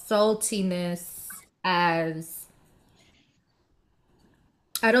about saltiness as,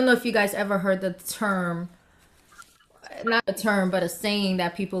 I don't know if you guys ever heard the term, not a term, but a saying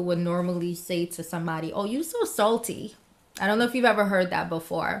that people would normally say to somebody, "Oh, you so salty." I don't know if you've ever heard that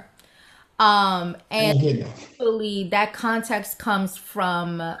before. And actually, that context comes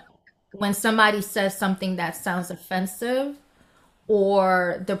from when somebody says something that sounds offensive,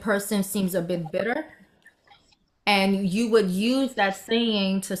 or the person seems a bit bitter, and you would use that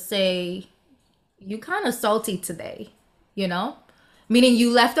saying to say, "You kind of salty today," you know? Meaning you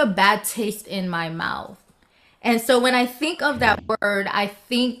left a bad taste in my mouth. And so when I think of that word, I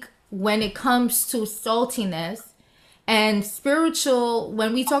think when it comes to saltiness and spiritual,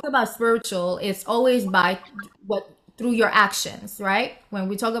 when we talk about spiritual, it's always by what through your actions, right? When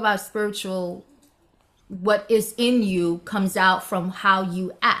we talk about spiritual, what is in you comes out from how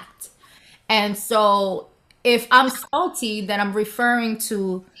you act. And so if I'm salty, then I'm referring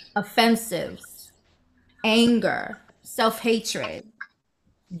to offensives, anger, self-hatred,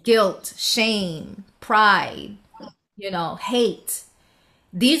 guilt, shame, pride, hate.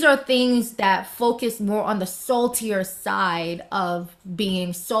 These are things that focus more on the saltier side of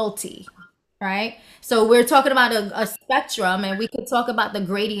being salty, right? So we're talking about a spectrum, and we could talk about the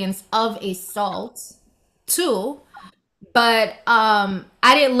gradients of a salt too. But I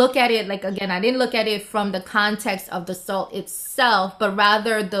didn't look at it, like, again, I didn't look at it from the context of the salt itself, but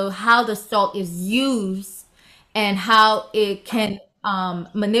rather the how the salt is used and how it can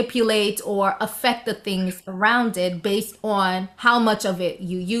manipulate or affect the things around it based on how much of it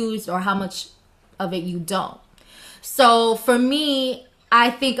you use or how much of it you don't. So for me, I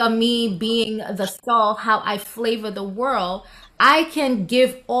think of me being the salt, how I flavor the world, I can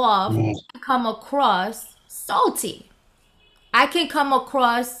give off, come across salty. I can come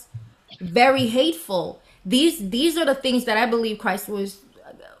across very hateful. These are the things that I believe Christ was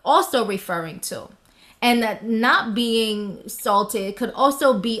also referring to. And that not being salted could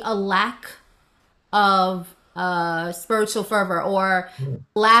also be a lack of spiritual fervor or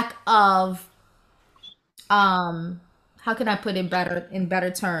lack of how can I put it better in better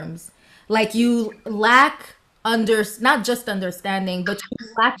terms? Like you lack under not just understanding, but you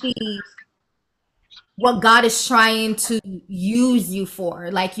lack the what God is trying to use you for.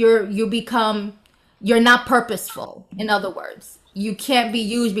 Like you're not purposeful. In other words, you can't be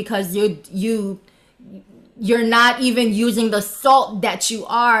used because you're not even using the salt that you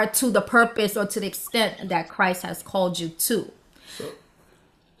are to the purpose or to the extent that Christ has called you to. So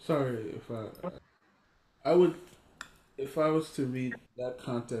sorry if I would, if I was to read that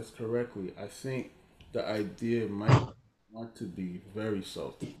context correctly, I think the idea might want to be very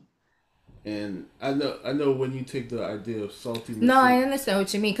salty. And I know when you take the idea of No, saltiness, I understand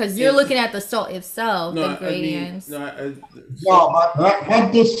what you mean because you're it's looking at the salt itself, no, the I mean gradients. no, No,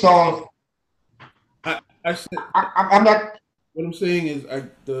 but this salt, I said I'm not. what I'm saying is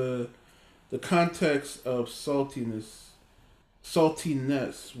the context of saltiness,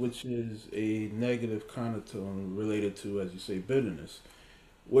 which is a negative connotation related to, as you say, bitterness.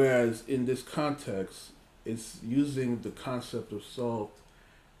 Whereas in this context, it's using the concept of salt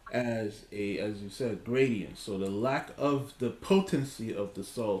as a, as you said, gradient. So the lack of the potency of the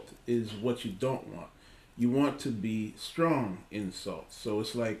salt is what you don't want. You want to be strong in salt. So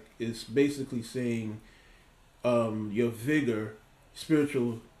it's like it's basically saying your vigor,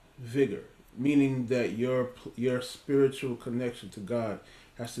 spiritual vigor, meaning that your spiritual connection to God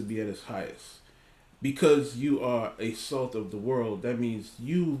has to be at its highest. Because you are a salt of the world, that means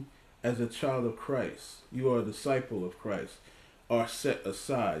you, as a child of Christ, you are a disciple of Christ, are set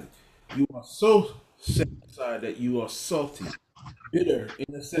aside. You are so set aside that you are salty, bitter,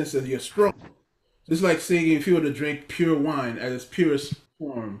 in the sense that you're strong. It's like saying if you were to drink pure wine at its purest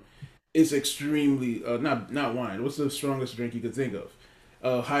form, it's extremely not wine. What's the strongest drink you could think of?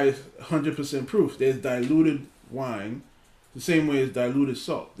 Highest 100% proof. There's diluted wine, the same way as diluted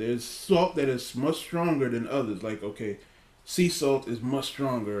salt. There's salt that is much stronger than others. Like okay, sea salt is much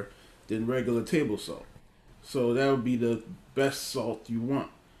stronger than regular table salt. So that would be the best salt you want.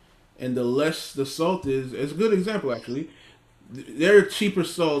 And the less the salt is, it's a good example actually. There are cheaper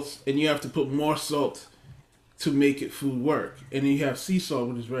salts, and you have to put more salt to make it food work. And then you have sea salt,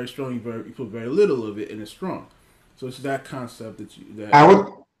 which is very strong. You put very little of it, and it's strong. So it's that concept that you that. I would.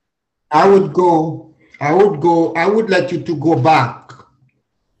 I would go. I would go. I would let you to go back.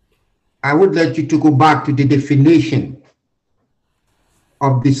 I would let you to go back to the definition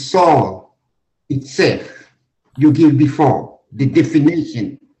of the salt itself you gave before. The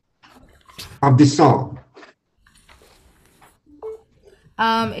definition of the salt.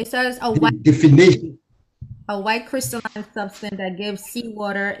 It says The definition. a white crystalline substance that gives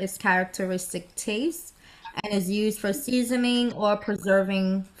seawater its characteristic taste and is used for seasoning or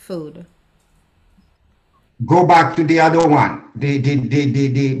preserving food. Go back to the other one. The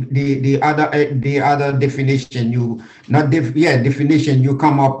other definition. You not definition. You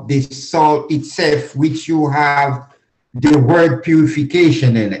come up the salt itself, which you have the word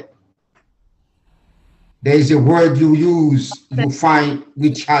purification in it. There is a word you use, you find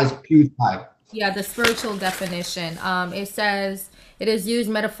which has purified. Yeah, the spiritual definition. It says it is used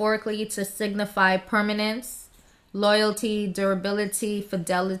metaphorically to signify permanence, loyalty, durability,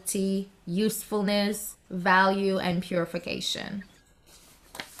 fidelity, usefulness, value, and purification.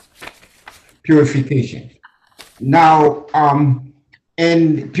 Purification. Now,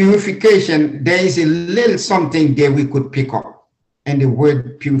 in purification, there is a little something there we could pick up in the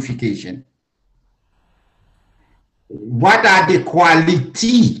word purification. What are the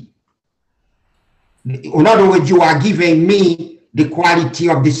quality? In other words, you are giving me the quality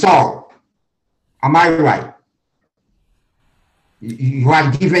of the salt. Am I right? You are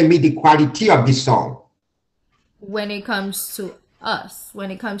giving me the quality of the salt. When it comes to us,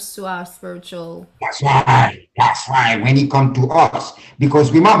 when it comes to our spiritual. That's right. That's right. When it comes to us,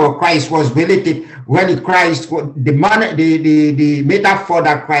 because remember, Christ was related. When Christ, the metaphor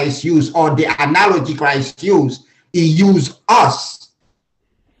that Christ used, or the analogy Christ used, he used us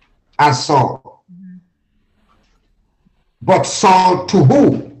as salt. But salt to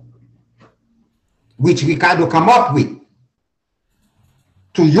who? which Ricardo come up with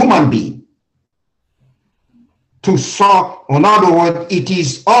to human being to solve. In other words, it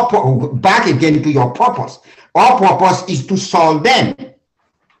is back again to your purpose. Our purpose is to solve them.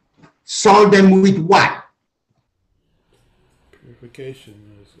 Solve them with what? Purification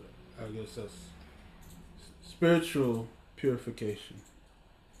is, I guess that's spiritual purification.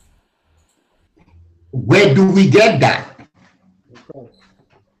 Where do we get that?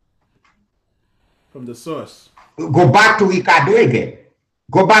 From the source. Go back to Ricardo again.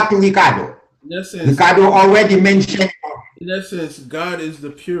 Go back to Ricardo. In essence, Ricardo already mentioned. in essence, God is the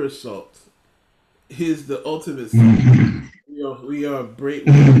pure salt. He is the ultimate salt. We are great.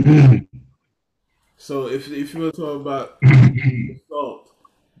 So if you were to talk about salt,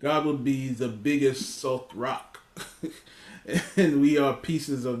 God would be the biggest salt rock. And we are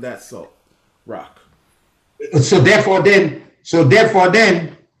pieces of that salt rock. So therefore then,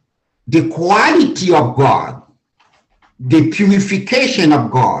 the quality of God, the purification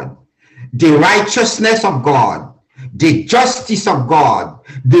of God, the righteousness of God, the justice of God,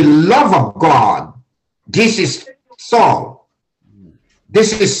 the love of God, this is Saul.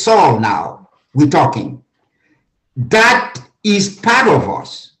 This is Saul now we're talking. That is part of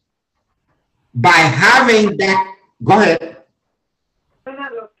us. By having that, go ahead.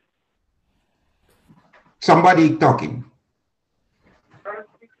 Somebody talking.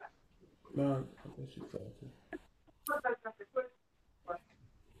 No, I think she's talking.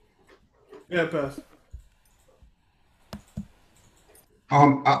 Yeah, pass.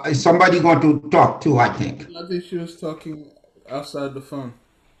 Is somebody going to talk too, I think. I think she was talking outside the phone.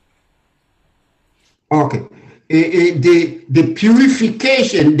 Okay. The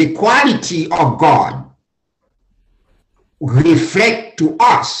purification, the quality of God reflect to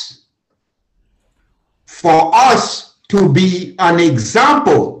us for us to be an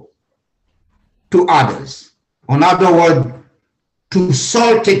example to others. In other words, to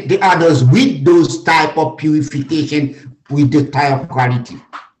salt the others with those type of purification, with the type of quality.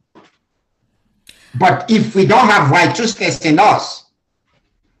 But if we don't have righteousness in us,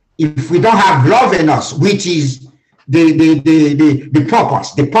 if we don't have love in us, which is the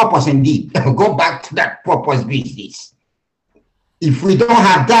purpose indeed, go back to that purpose business. If we don't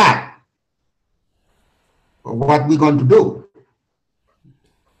have that, what we going to do?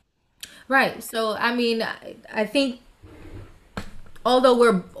 Right. So I mean, I think although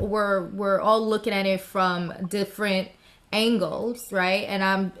we're all looking at it from different angles, right? And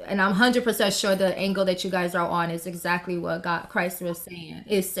I'm 100% sure the angle that you guys are on is exactly what Christ was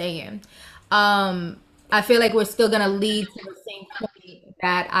saying. I feel like we're still gonna lead to the same point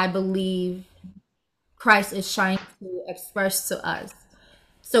that I believe Christ is trying to express to us.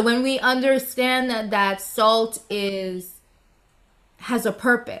 So when we understand that salt has a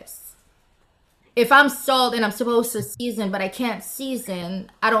purpose. If I'm salt and I'm supposed to season, but I can't season,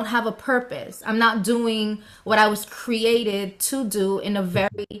 I don't have a purpose. I'm not doing what I was created to do in the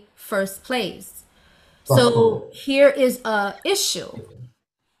very first place. So here is a issue.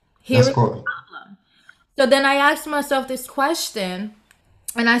 Here is a problem. So then I asked myself this question,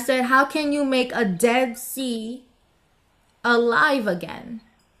 and I said, how can you make a dead sea alive again?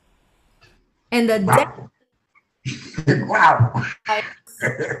 And the dead Wow.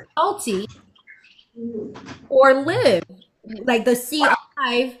 salty or live, like the sea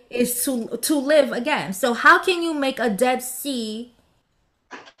alive is to live again. So how can you make a dead sea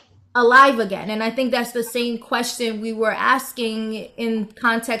alive again? And I think that's the same question we were asking in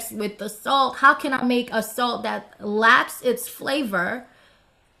context with the salt. How can I make a salt that lacks its flavor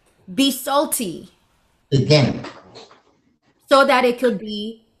be salty Again. so that it could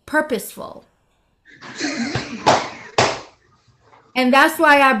be purposeful? And that's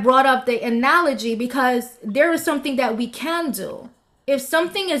why I brought up the analogy, because there is something that we can do. If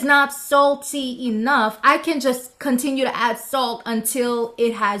something is not salty enough, I can just continue to add salt until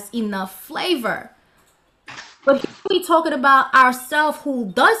it has enough flavor. But here we're talking about ourselves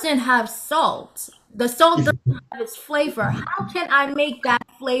who doesn't have salt. The salt doesn't have its flavor. How can I make that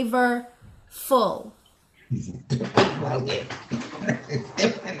flavor full?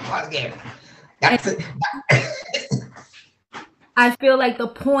 I feel like the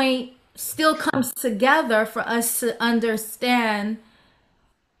point still comes together for us to understand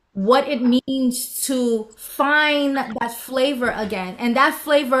what it means to find that flavor again. And that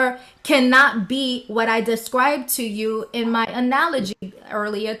flavor cannot be what I described to you in my analogy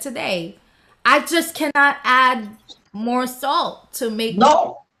earlier today. I just cannot add more salt to make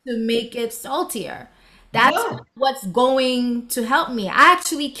it saltier. That's what's going to help me. I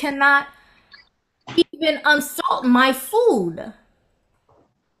actually cannot even unsalt my food.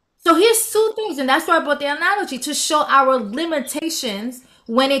 So here's two things. things. And that's why I brought the analogy to show our limitations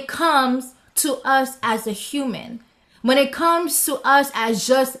when it comes to us as a human, when it comes to us as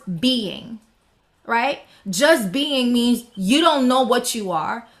just being, right? Just being means you don't know what you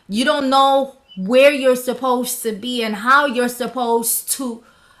are. You don't know where you're supposed to be and how you're supposed to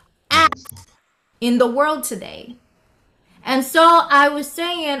in the world today. And so I was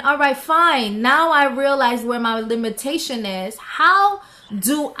saying, all right, fine. Now I realize where my limitation is. How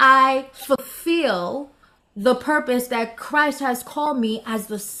do I fulfill the purpose that Christ has called me as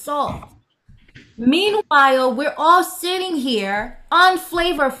the salt? Meanwhile, we're all sitting here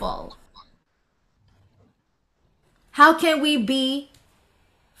unflavorful. How can we be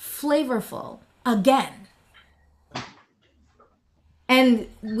flavorful again? And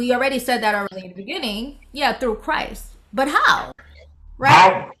we already said that already in the beginning. Yeah, through Christ. But how?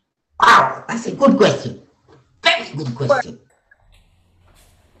 Right? Wow, wow, that's a good question. Very good question.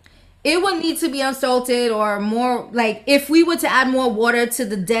 It would need to be unsalted or more, like if we were to add more water to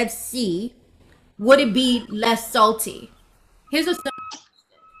the Dead Sea, would it be less salty? Here's a simple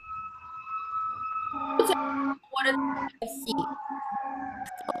question. Water to the Dead Sea.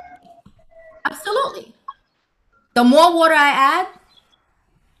 Absolutely. The more water I add,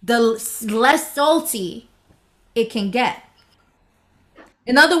 the less salty it can get.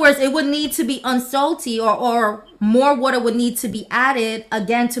 In other words, it would need to be unsalty, or more water would need to be added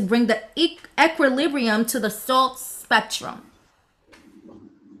again to bring the equilibrium to the salt spectrum.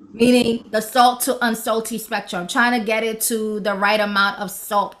 Meaning the salt to unsalty spectrum, trying to get it to the right amount of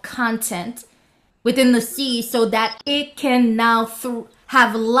salt content within the sea so that it can now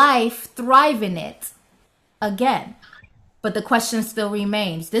have life thrive in it again. But the question still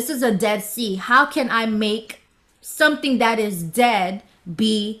remains. This is a dead sea. How can I make something that is dead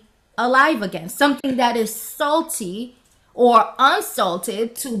be alive again? Something that is salty or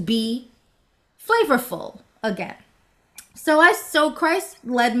unsalted to be flavorful again. So Christ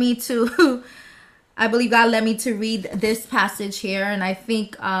led me to, I believe God led me to read this passage here. And I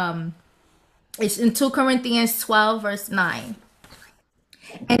think it's in 2 Corinthians 12, verse 9.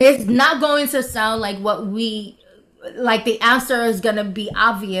 And it's not going to sound like like the answer is going to be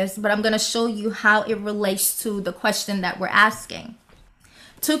obvious, but I'm going to show you how it relates to the question that we're asking.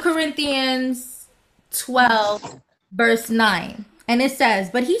 2 Corinthians 12, verse 9. And it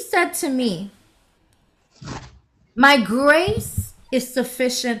says, "But he said to me, my grace is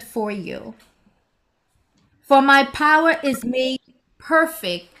sufficient for you, for my power is made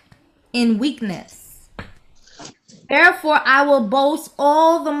perfect in weakness. Therefore, I will boast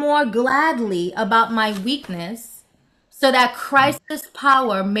all the more gladly about my weakness, so that Christ's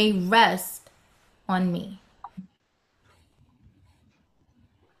power may rest on me."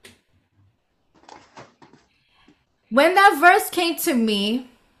 When that verse came to me,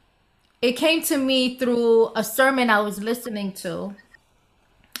 it came to me through a sermon I was listening to,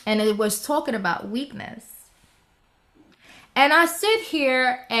 and it was talking about weakness. And I sit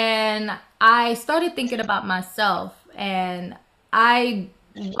here and I started thinking about myself, and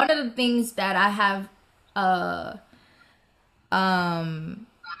one of the things that I have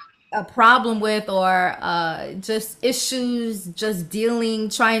a problem with, or just issues, just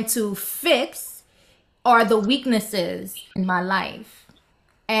trying to fix, are the weaknesses in my life.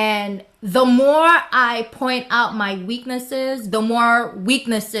 And the more I point out my weaknesses, the more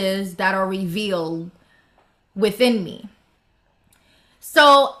weaknesses that are revealed within me.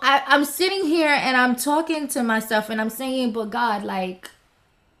 So I'm sitting here and I'm talking to myself and I'm saying, but God, like,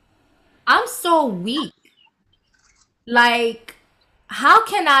 I'm so weak. Like, how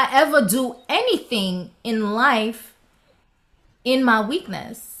can I ever do anything in life in my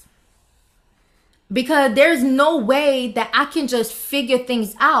weakness? Because there's no way that I can just figure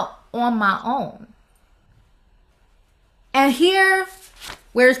things out on my own. And here,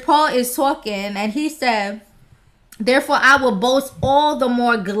 whereas Paul is talking, and he said, "Therefore I will boast all the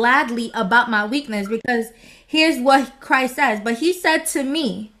more gladly about my weakness," because here's what Christ says. "But he said to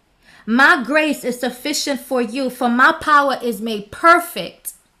me, my grace is sufficient for you, for my power is made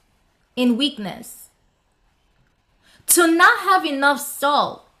perfect in weakness." To not have enough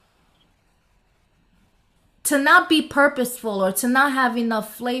salt, to not be purposeful, or to not have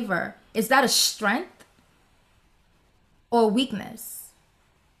enough flavor, is that a strength or weakness?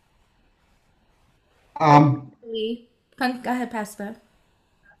 Go ahead, Pastor.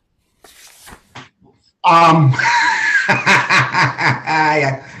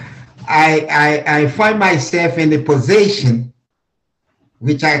 I find myself in a position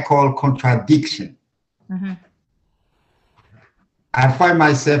which I call contradiction. Mm-hmm. I find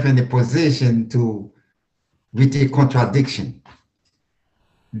myself in a position with a contradiction.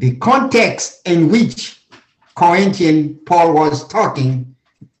 the context in which Corinthian Paul was talking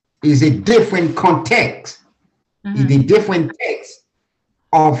is a different context, is a different text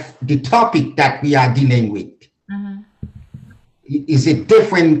of the topic that we are dealing with. It is a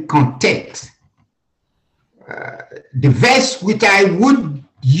different context. The verse which I would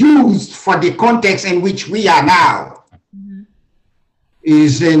use for the context in which we are now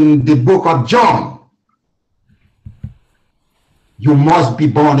is in the book of John. You must be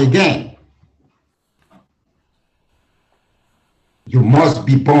born again. You must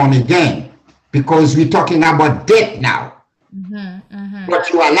be born again, because we're talking about death now. But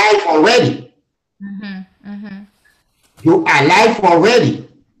you are alive already. You are alive already.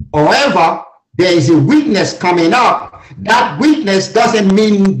 However, there is a weakness coming up. That weakness does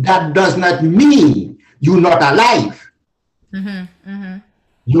not mean you're not alive.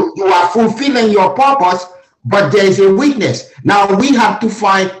 You are fulfilling your purpose, but there is a weakness. Now we have to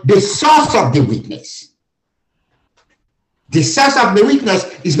find the source of the weakness. The source of the weakness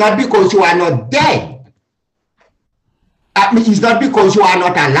is not because you are not dead. I mean, it's not because you are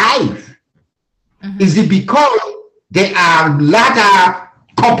not alive. Is it because there are a lot of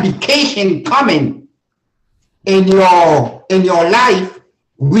complications coming in your life,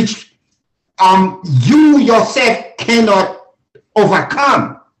 which you yourself cannot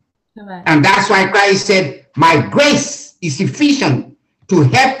overcome? And that's why Christ said, my grace is sufficient to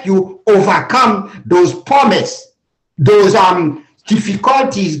help you overcome those promises, those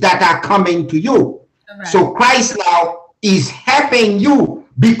difficulties that are coming to you. So Christ now is helping you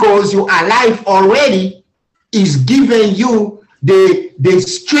because you are alive already, is giving you the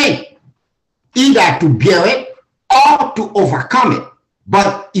strength either to bear it or to overcome it.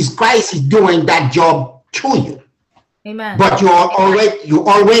 But Christ is doing that job through you. Amen. But you're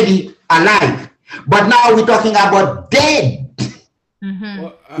already alive. But now we're talking about dead.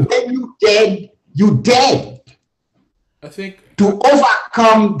 Well, When you dead. I think To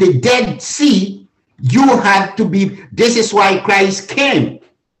overcome the Dead Sea, you had to be. This is why Christ came.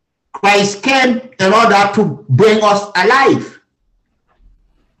 Christ came in order to bring us alive.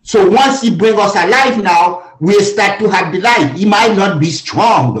 So once he brings us alive now, we start to have the life. He might not be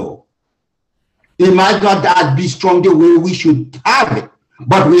strong though. He might not be strong the way we should have it,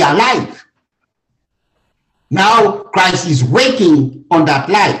 but we are alive. Now Christ is working on that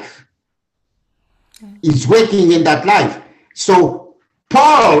life. He's working in that life. So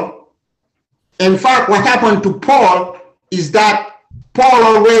Paul, in fact, what happened to Paul is that Paul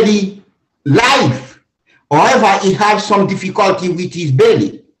already live. However, he has some difficulty with his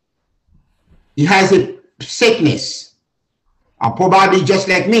belly. He has a sickness, probably just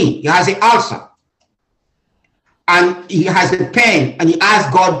like me. He has an ulcer. And he has a pain, and he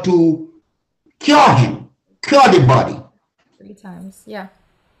asked God to cure him, cure the body. 3 times. Yeah.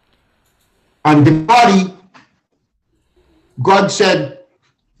 And the body, God said,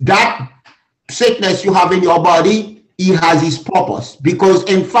 that sickness you have in your body, he has his purpose. Because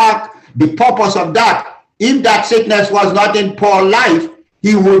in fact, the purpose of that, if that sickness was not in Paul's life,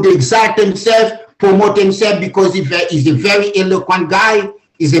 he would exalt himself, promote himself, because he's a very eloquent guy.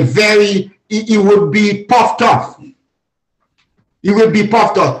 He would be puffed up. He will be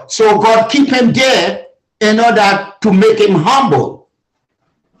puffed up. So God keep him there in order to make him humble,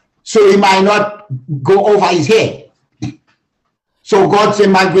 so he might not go over his head. So God said,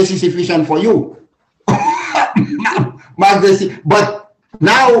 my grace is sufficient for you. My grace, but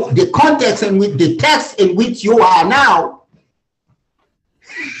now the context in which the text in which you are now,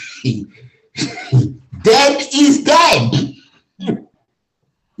 dead is dead.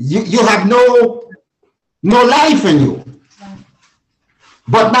 You have no life in you.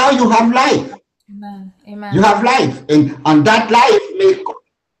 But now you have life. Amen. Amen. You have life, and that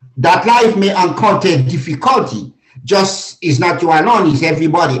life may encounter difficulty. Just is not you alone, it's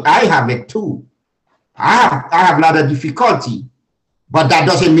everybody. I have it too. I have a lot of difficulty, but that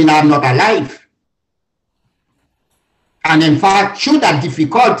doesn't mean I'm not alive. And in fact, through that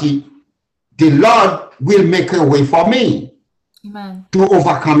difficulty, the Lord will make a way for me. Amen. To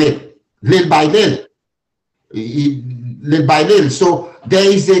overcome it little by little. Little by little. So there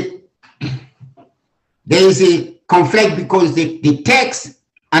is a conflict because the text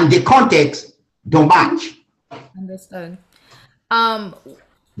and the context don't match. Understood. The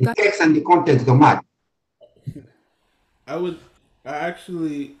text and the context don't match. I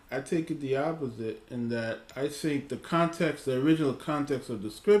take it the opposite, in that I think the original context of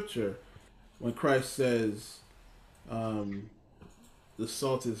the scripture, when Christ says the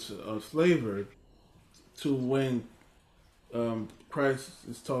salt is flavored, to when Christ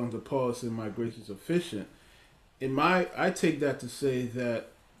is talking to Paul, saying, my grace is sufficient. I take that to say that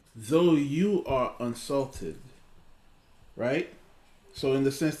though you are unsalted, right? So, in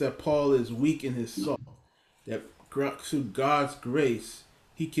the sense that Paul is weak in his salt, that through God's grace,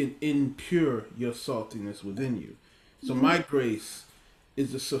 he can impure your saltiness within you. So, my grace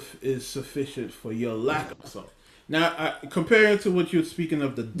is sufficient for your lack of salt. Now, comparing to what you're speaking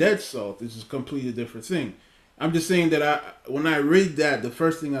of, the dead salt, this is a completely different thing. I'm just saying that when I read that, the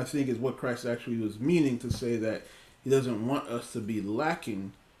first thing I think is what Christ actually was meaning to say that he doesn't want us to be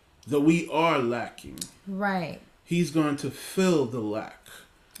lacking, though we are lacking. Right. He's going to fill the lack.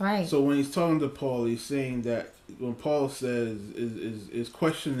 Right. So when he's talking to Paul, he's saying that when Paul says is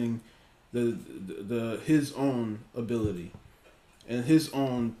questioning the his own ability and his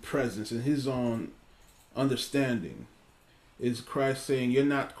own presence and his own understanding, is Christ saying you're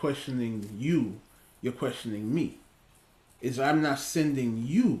not questioning you, you're questioning me. Is I'm not sending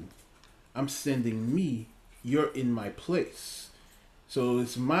you, I'm sending me. You're in my place. So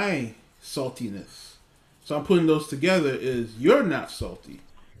it's my saltiness. So I'm putting those together is you're not salty.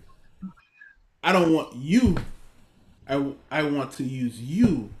 I don't want you. I want to use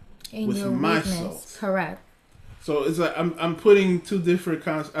you In with your my weakness. salt. Correct. So it's like I'm putting two different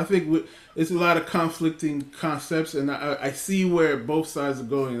concepts. I think it's a lot of conflicting concepts, and I see where both sides are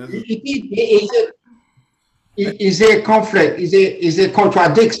going. Is there a conflict? Is a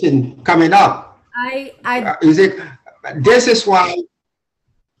contradiction coming up? Is it? This is why.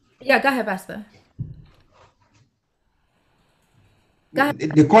 Yeah, go ahead, Pastor. Go ahead.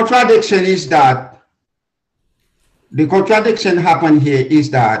 The contradiction is that the contradiction happened here is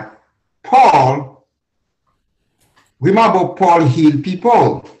that Paul, remember Paul healed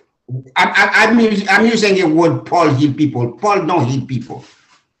people. I'm using the word Paul healed people. Paul don't heal people.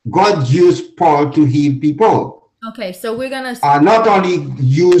 God used Paul to heal people. Okay, so we're gonna Not only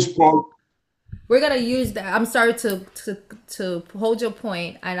use Paul. we're gonna use that. I'm sorry to hold your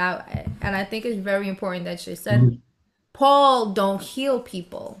point, and I think it's very important that you said Paul don't heal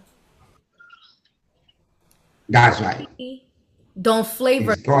people. That's right. He don't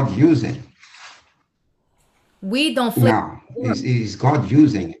flavor. It's God using. We don't flavor. No, it's God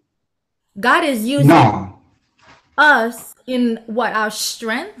using it. God is using No, us in what, our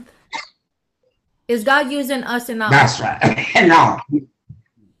strength? Is God using us in our that's right. No,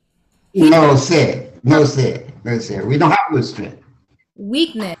 no, sir. No, sir. No, sir. We don't have no strength.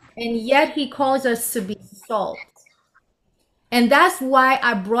 weakness, and yet he calls us to be salt. And that's why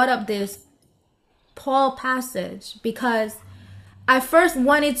I brought up this Paul passage, because I first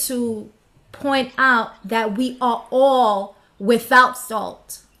wanted to point out that we are all without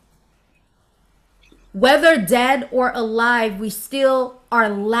salt. Whether dead or alive, we still are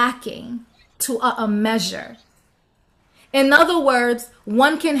lacking to a measure. In other words,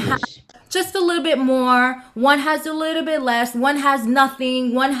 one can have just a little bit more, one has a little bit less, one has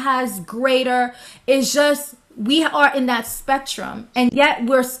nothing, one has greater. It's just we are in that spectrum, and yet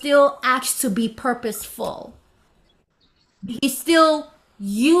we're still asked to be purposeful. He's still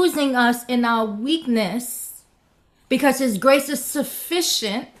using us in our weakness because his grace is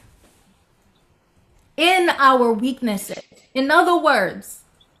sufficient in our weaknesses. In other words,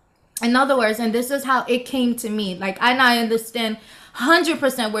 and this is how it came to me. Like, I understand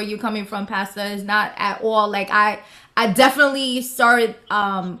 100% where you're coming from, Pastor. Is not at all like I definitely started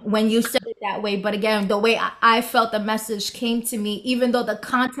when you said it that way. But again, the way I felt the message came to me, even though the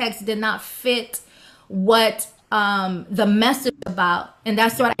context did not fit what the message about. And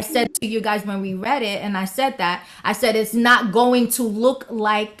that's what I said to you guys when we read it. And I said it's not going to look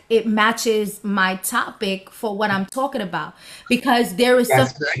like it matches my topic for what I'm talking about, because there is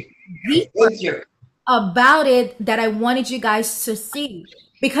That's something right. deeper Thank you. about it that I wanted you guys to see.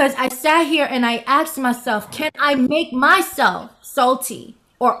 Because I sat here and I asked myself, can I make myself salty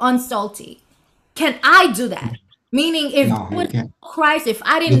or unsalty? Can I do that? Meaning, if No, you there was can't. Christ, if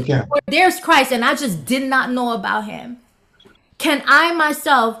I You didn't, can't. or there's Christ and I just did not know about him, can I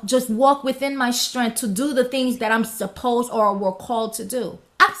myself just walk within my strength to do the things that I'm supposed or were called to do?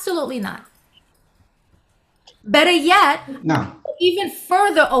 Absolutely not. Better yet, No. even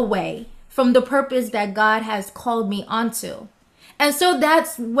further away from the purpose that God has called me onto. And so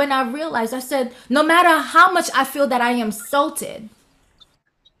that's when I realized, I said, no matter how much I feel that I am salted,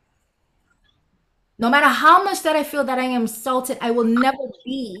 no matter how much that I feel that I am salted, I will never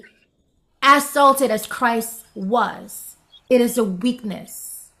be as salted as Christ was. It is a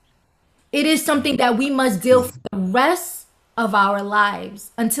weakness. It is something that we must deal with the rest of our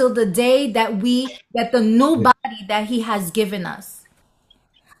lives until the day that we get the new body that he has given us.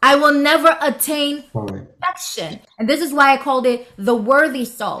 I will never attain Correct. perfection. And this is why I called it the worthy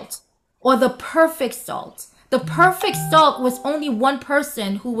salt or the perfect salt. The perfect salt was only one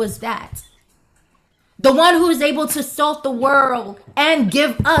person who was that. The one who is able to salt the world and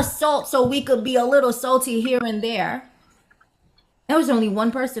give us salt so we could be a little salty here and there. There was only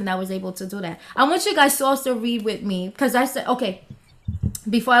one person that was able to do that. I want you guys to also read with me, because I said, okay,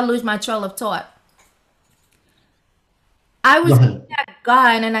 before I lose my trail of thought, I was looking at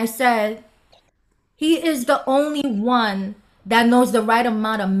God and I said, He is the only one that knows the right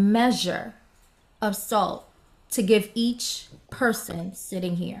amount of measure of salt to give each person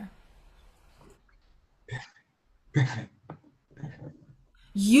sitting here.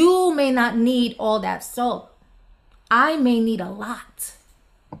 You may not need all that salt. I may need a lot.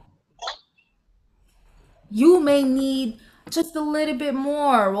 You may need just a little bit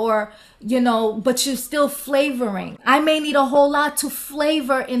more, or, but you're still flavoring. I may need a whole lot to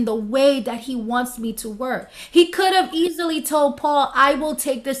flavor in the way that He wants me to work. He could have easily told Paul, I will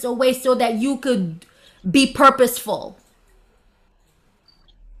take this away so that you could be purposeful.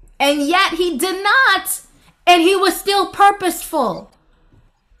 And yet He did not. And He was still purposeful.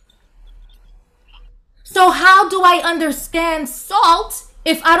 So how do I understand salt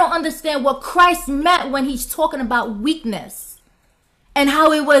if I don't understand what Christ meant when He's talking about weakness, and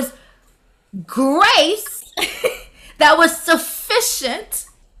how it was grace that was sufficient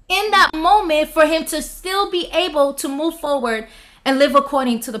in that moment for Him to still be able to move forward and live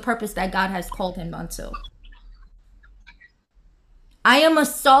according to the purpose that God has called him unto? I am a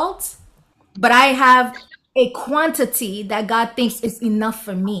salt, but I have a quantity that God thinks is enough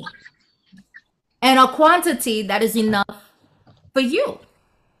for me, and a quantity that is enough for you.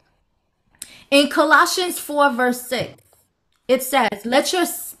 In Colossians 4 verse 6, it says, let your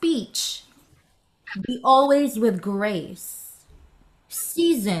speech be always with grace,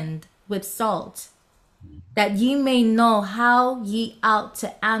 seasoned with salt, that ye may know how ye ought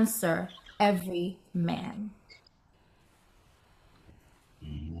to answer every man.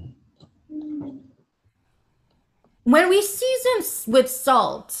 When we season with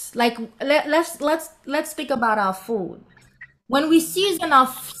salt, like let's think about our food. When we season our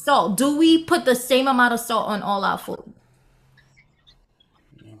salt, do we put the same amount of salt on all our food?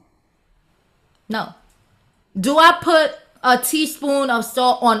 No. Do I put a teaspoon of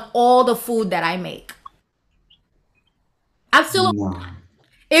salt on all the food that I make? Absolutely. No.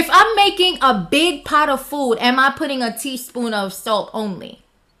 If I'm making a big pot of food, am I putting a teaspoon of salt only?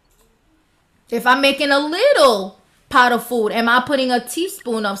 If I'm making a little pot of food, am I putting a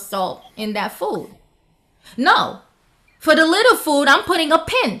teaspoon of salt in that food? No. For the little food, I'm putting a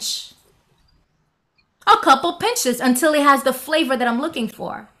pinch. A couple pinches until it has the flavor that I'm looking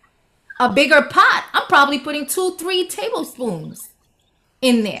for. A bigger pot, I'm probably putting 2-3 tablespoons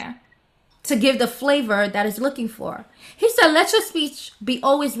in there to give the flavor that it's looking for. He said, let your speech be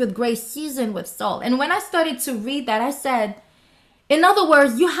always with grace, seasoned with salt. And when I started to read that, I said, in other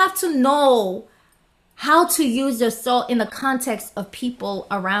words, you have to know how to use your salt in the context of people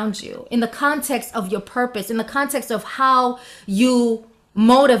around you, in the context of your purpose, in the context of how you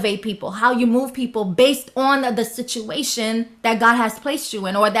motivate people, how you move people based on the situation that God has placed you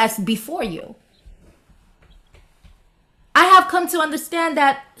in, or that's before you. I have come to understand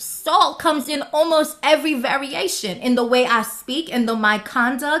that salt comes in almost every variation, in the way I speak, in my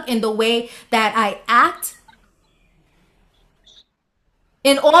conduct, in the way that I act.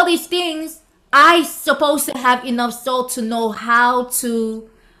 In all these things, I supposed to have enough salt to know how to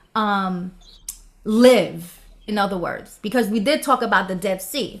live, in other words, because we did talk about the Dead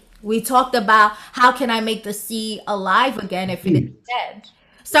Sea. We talked about how can I make the sea alive again if it is dead.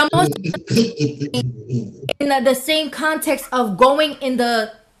 So I'm also in the same context of going in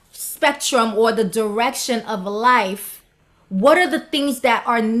the spectrum or the direction of life. What are the things that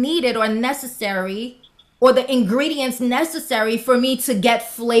are needed or necessary, or the ingredients necessary for me to get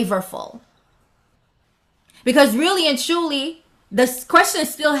flavorful? Because really and truly, this question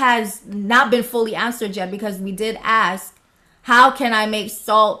still has not been fully answered yet, because we did ask, how can I make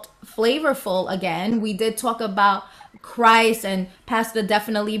salt flavorful again? We did talk about Christ, and Pastor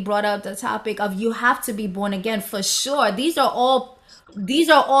definitely brought up the topic of you have to be born again for sure. These are all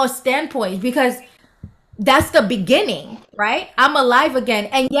standpoints, because that's the beginning, right? I'm alive again,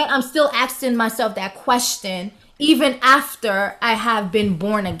 and yet I'm still asking myself that question even after I have been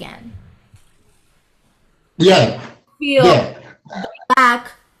born again. Yeah. Feel Yeah.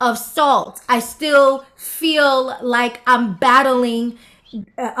 lack of salt. I still feel like I'm battling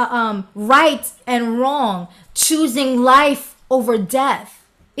right and wrong, choosing life over death.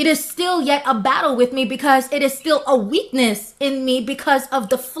 It is still yet a battle with me, because it is still a weakness in me because of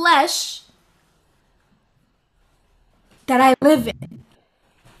the flesh that I live in.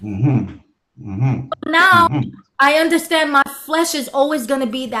 Mm-hmm. Now I understand my flesh is always going to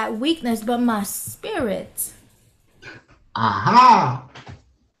be that weakness, but my spirit, Aha.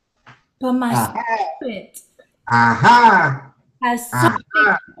 but my Aha. spirit Aha. has Aha.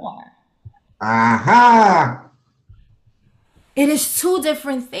 something more. Aha. It is two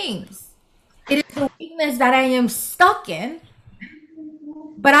different things. It is the weakness that I am stuck in,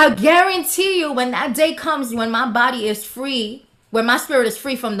 but I guarantee you, when that day comes when my body is free, when my spirit is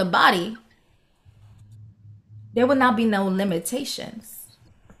free from the body, there will not be no limitations.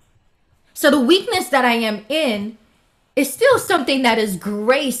 So the weakness that I am in is still something that is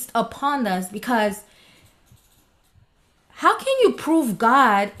graced upon us, because how can you prove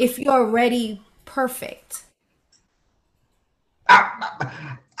God if you're already perfect?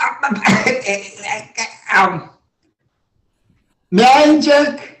 May I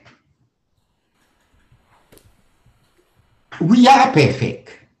inject? We are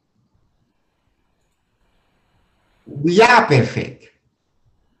perfect. We are perfect.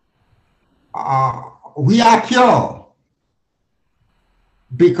 We are pure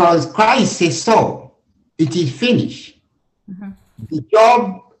because Christ says so. It is finished. The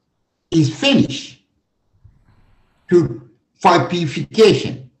job is finished for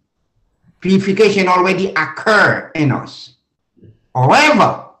purification. Purification already occurred in us.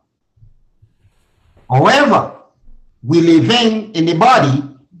 However, we live in a body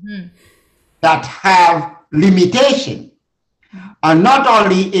that have limitation. And not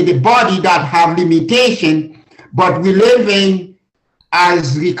only in the body that have limitation, but we live in,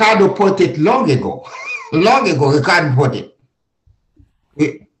 as Ricardo put it long ago, Ricardo put it,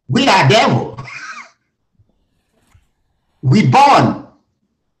 we are devil. We born,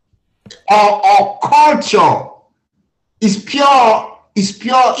 our culture is pure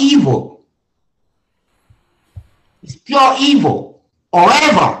evil. It's pure evil.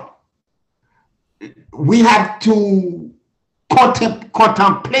 However, we have to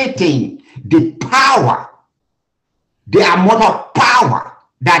contemplating the power, the amount of power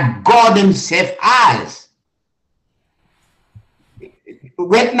that God himself has.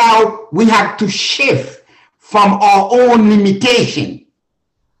 Right now, we have to shift from our own limitation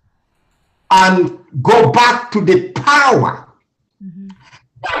and go back to the power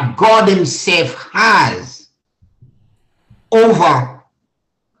that God himself has over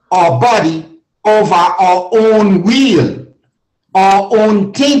our body, over our own will, our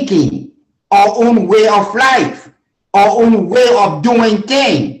own thinking, our own way of life, our own way of doing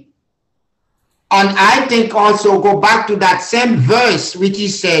things. And I think also go back to that same verse which he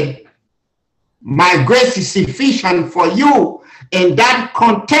said, my grace is sufficient for you. In that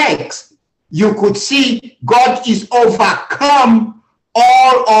context, you could see God is overcome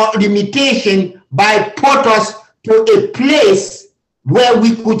all our limitation by put us to a place where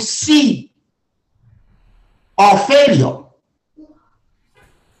we could see our failure.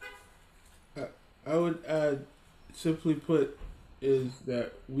 I would add, simply put, is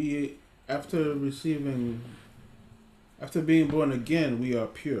that we, after being born again, we are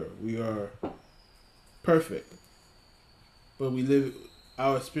pure. We are perfect. But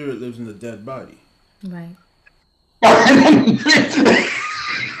our spirit lives in the dead body. Right.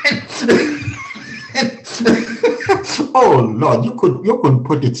 Oh Lord, you could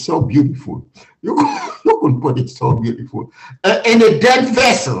put it so beautiful. You could put it so beautiful. In a dead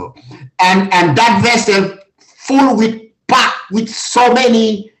vessel, and that vessel full with so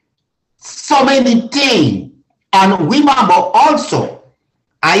many things. And remember also,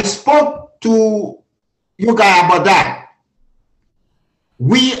 I spoke to you guys about that.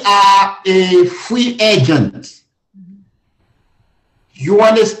 We are a free agent. You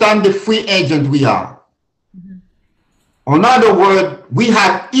understand the free agent we are? In other words, we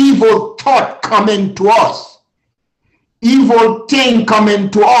have evil thought coming to us, evil thing coming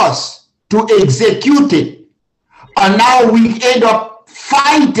to us to execute it. And now we end up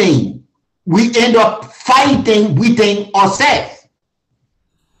fighting. We end up fighting within ourselves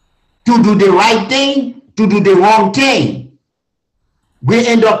to do the right thing, to do the wrong thing. We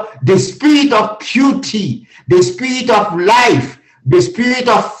end up, the spirit of purity, the spirit of life, the spirit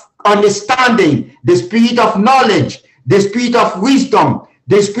of understanding, the spirit of knowledge, the spirit of wisdom,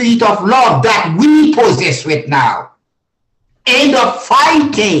 the spirit of love that we possess right now, end up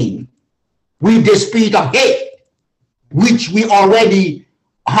fighting with the spirit of hate, which we already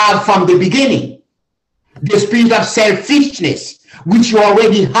have from the beginning, the spirit of selfishness, which you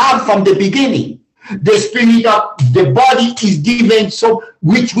already have from the beginning, the spirit of the body is given, so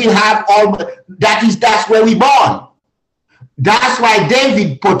which we have all, that's where we born. That's why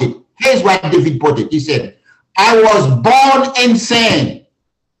David put it. Here's why David put it. He said, I was born in sin,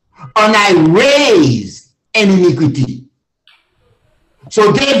 and I raised an iniquity.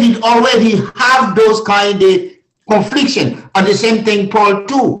 So David already have those kind of confliction. And the same thing Paul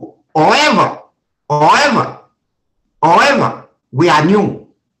too. However, we are new.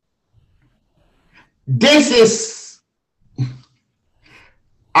 This is,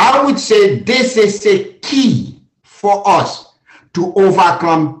 I would say this is a key for us to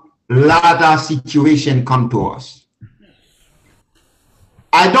overcome latter situation come to us.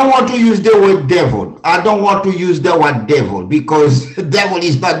 I don't want to use the word devil. I don't want to use the word devil because the devil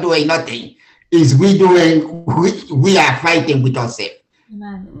is not doing nothing. Is we doing, we are fighting with ourselves.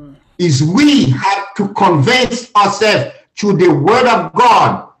 Amen. Is we have to convince ourselves through the word of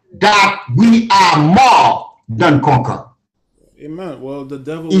God that we are more than conquer. Amen. Well, the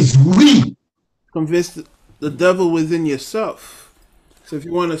devil Is we. convinced the devil within yourself. So if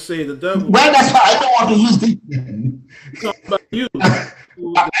you want to say the devil, Well, that's why I don't want to use the. talk about you,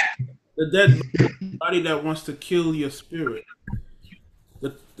 the dead body that wants to kill your spirit.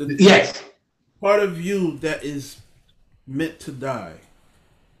 The Yes. part of you that is meant to die.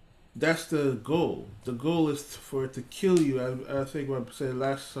 That's the goal. The goal is for it to kill you. I think what I said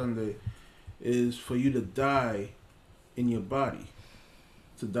last Sunday is for you to die in your body,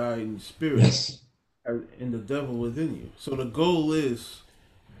 to die in your spirit, Yes. in the devil within you. So the goal is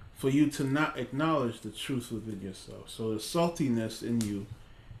for you to not acknowledge the truth within yourself. So the saltiness in you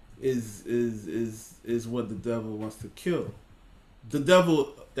is what the devil wants to kill. The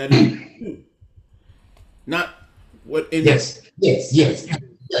devil that is you, not what in Yes.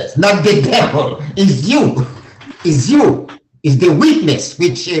 Not the devil. Is you. Is you. Is the weakness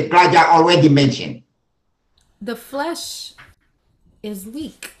which Raja already mentioned. The flesh is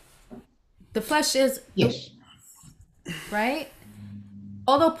weak. The flesh is Yes. right?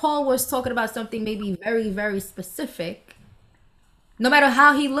 Although Paul was talking about something maybe very, very specific, no matter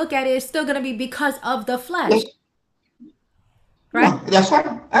how he look at it, it's still gonna be because of the flesh, Yes. right? No, that's right.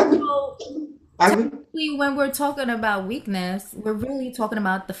 I agree. So I agree. technically, when we're talking about weakness, we're really talking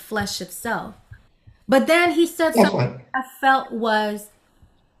about the flesh itself. But then he said That's something right. I felt was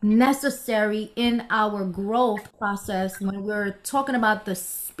necessary in our growth process when we're talking about the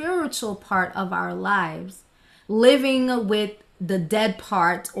spiritual part of our lives, living with the dead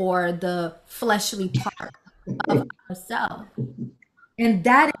part or the fleshly part of ourselves. And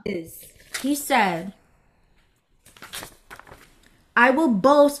that is, he said, I will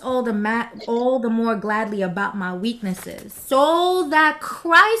boast all the more gladly about my weaknesses, so that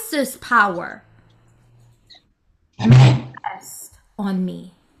Christ's power Amen. rests on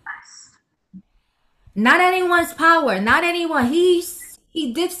me. Not anyone's power, not anyone.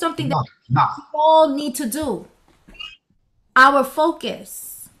 He did something that No, no. we all need to do. Our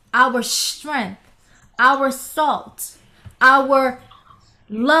focus, our strength, our salt, our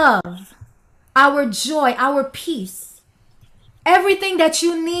love, our joy, our peace. Everything that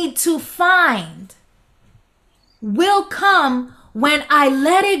you need to find will come when I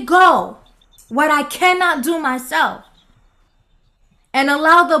let it go, what I cannot do myself, and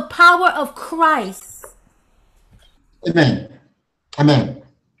allow the power of Christ Amen. Amen.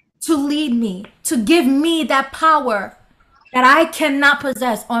 to lead me, to give me that power that I cannot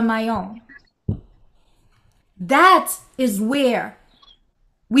possess on my own. That is where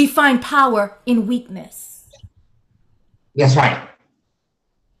we find power in weakness. That's right.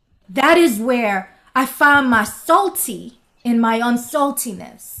 That is where I found my salty in my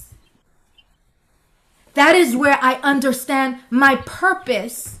unsaltiness. That is where I understand my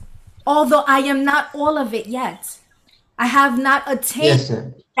purpose, although I am not all of it yet. I have not attained Yes,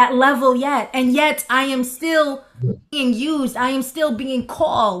 sir. that level yet, and yet I am still being used. I am still being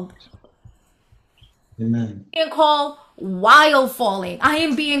called. Amen. Being called while falling. I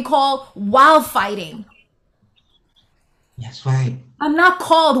am being called while fighting. That's right. I'm not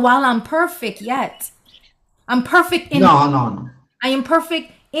called while I'm perfect yet. I'm perfect in No. I am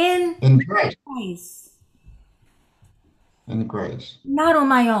perfect in In Christ. Christ, In Christ. not on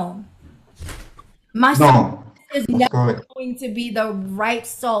my own. My No. is That's never correct. going to be the right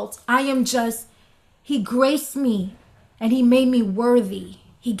salt. I am just, he graced me and he made me worthy.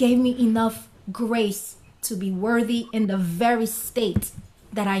 He gave me enough grace to be worthy in the very state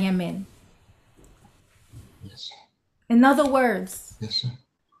that I am in. Yes, sir. In other words, Yes, sir.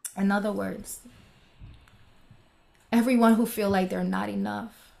 everyone who feel like they're not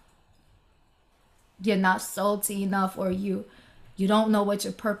enough, you're not salty enough, or you don't know what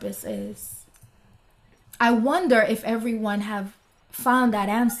your purpose is. I wonder if everyone have found that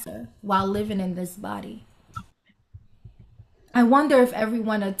answer while living in this body. I wonder if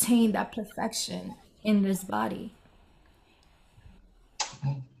everyone attained that perfection in this body.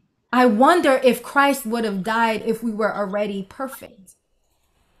 I wonder if Christ would have died if we were already perfect.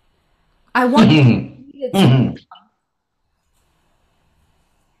 I wonder if we needed to.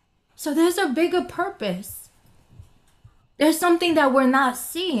 So there's a bigger purpose. There's something that we're not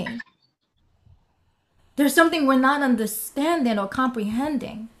seeing. There's something we're not understanding or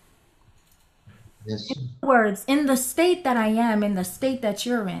comprehending. Yes. In other words, in the state that I am, in the state that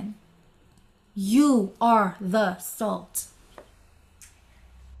you're in, you are the salt.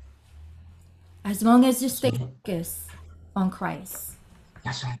 As long as you stay focused on Christ,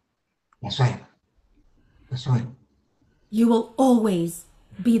 That's right. That's right. That's right. you will always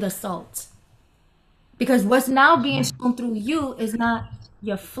be the salt. Because what's now being shown through you is not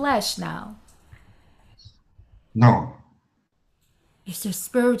your flesh now. No. It's your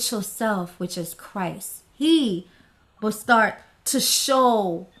spiritual self, which is Christ. He will start to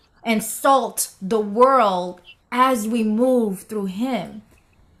show and salt the world as we move through him.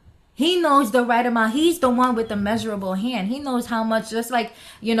 He knows the right amount. He's the one with the measurable hand. He knows how much, just like,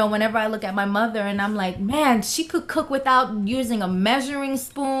 you know, whenever I look at my mother and I'm like, man, she could cook without using a measuring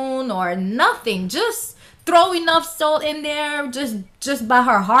spoon or nothing. Just throw enough salt in there, just by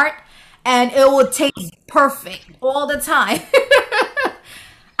her heart, and it will taste perfect all the time.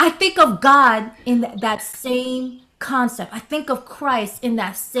 I think of God in that same concept. I think of Christ in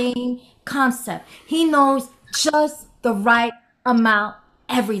that same concept. He knows just the right amount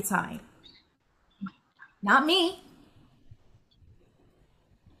every time. Not me.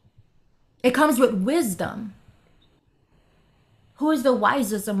 It comes with wisdom. Who is the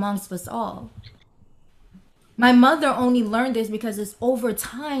wisest amongst us all? My mother only learned this because it's over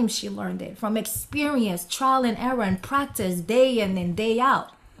time she learned it, from experience, trial and error, and practice day in and day out.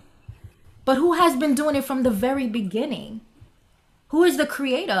 But who has been doing it from the very beginning? Who is the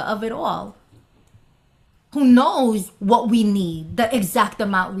creator of it all? Who knows what we need, the exact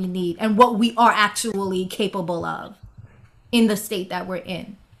amount we need, and what we are actually capable of in the state that we're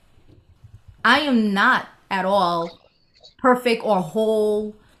in. I am not at all perfect or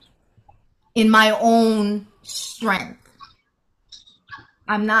whole in my own strength.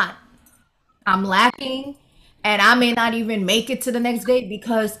 I'm not. I'm lacking, and I may not even make it to the next day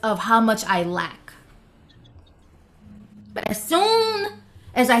because of how much I lack. But as soon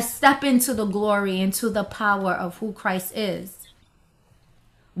as I step into the glory, into the power of who Christ is,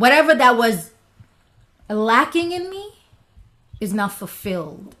 whatever that was lacking in me is now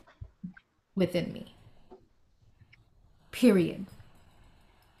fulfilled within me. Period.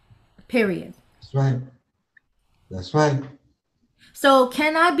 Period. That's right. That's right. So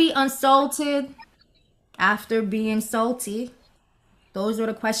can I be unsalted after being salty? Those are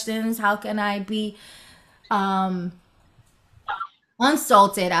the questions. How can I be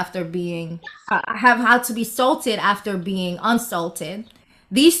unsalted after being, have how to be salted after being unsalted?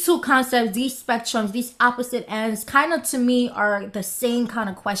 These two concepts, these spectrums, these opposite ends, kind of to me are the same kind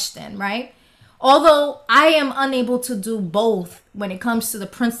of question, right? Although I am unable to do both when it comes to the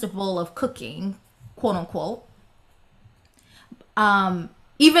principle of cooking, quote unquote.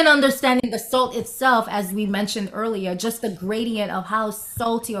 Even understanding the salt itself, as we mentioned earlier, just the gradient of how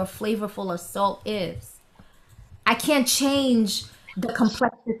salty or flavorful a salt is. I can't change the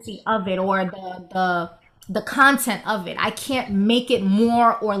complexity of it or the content of it. I can't make it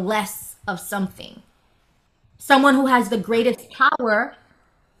more or less of something. Someone who has the greatest power,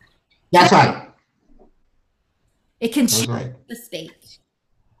 That's right. it can That's change right. the state.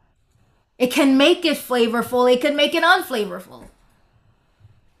 It can make it flavorful. It can make it unflavorful.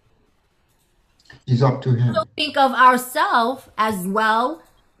 It's up to him. So think of ourselves as well,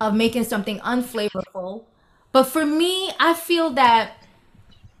 of making something unflavorful. But for me, I feel that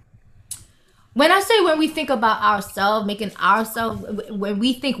when we think about ourselves, making ourselves, when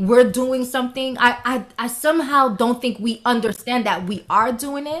we think we're doing something, I somehow don't think we understand that we are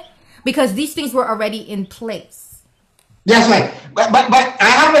doing it, because these things were already in place. That's right. But I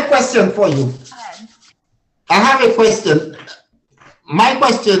have a question for you. I have a question. My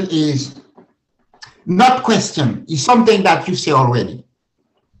question is not question. It's something that you say already.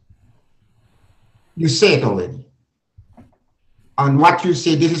 You say it already. And what you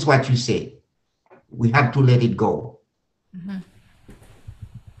say, this is what you say. We have to let it go. Mm-hmm.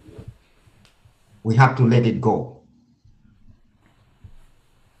 We have to let it go.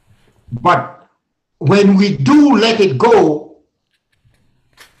 But when we do let it go,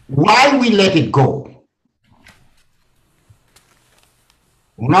 why we let it go?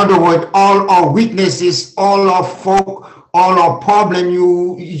 In other words, all our weaknesses, all our folk, all our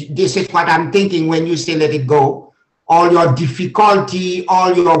problem, this is what I'm thinking when you say let it go. All your difficulty,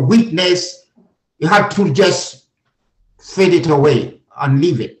 all your weakness, you have to just fade it away and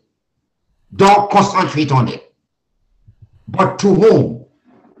leave it. Don't concentrate on it. But to whom?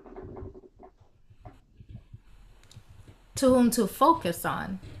 To whom to focus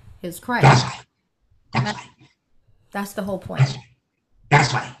on is Christ. That's right. That's right. That's the whole point.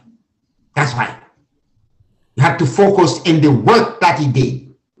 That's right. That's right. You have to focus in the work that he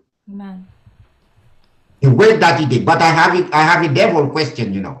did. Amen. The work that he did. But I have a devil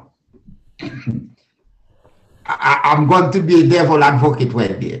question, you know. I'm going to be a devil advocate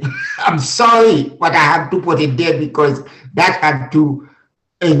right there. I'm sorry, but I have to put it there because that had to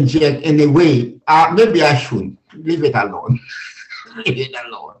inject in a way. Maybe I should leave it alone. Leave it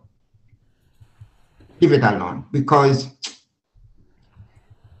alone. Leave it alone, because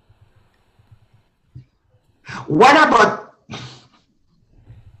what about,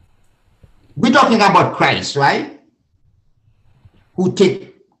 we're talking about Christ, right? Who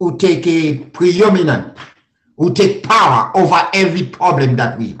take a preeminent, who take power over every problem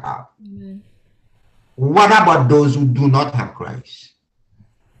that we have. Mm-hmm. What about those who do not have Christ?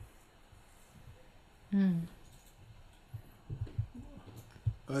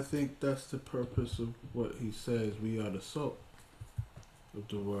 I think that's the purpose of what he says. We are the salt of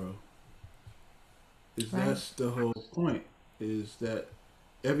the world. Right. That's the whole point, is that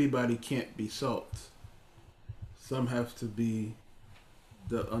everybody can't be salt. Some have to be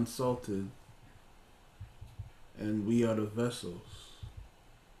the unsalted, and we are the vessels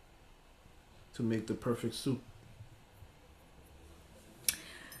to make the perfect soup.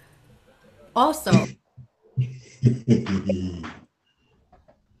 Also,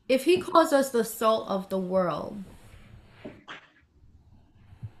 if he calls us the salt of the world,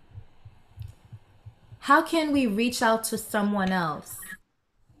 how can we reach out to someone else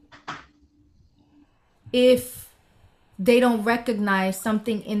if they don't recognize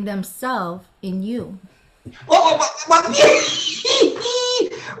something in themselves in you? Well,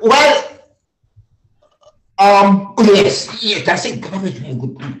 yes, that's a very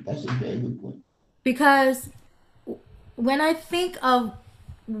good point. That's a very good point. Because when I think of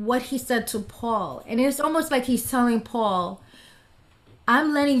what he said to Paul, and it's almost like he's telling Paul,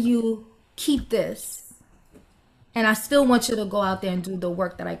 I'm letting you keep this, and I still want you to go out there and do the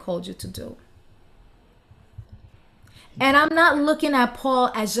work that I called you to do. And I'm not looking at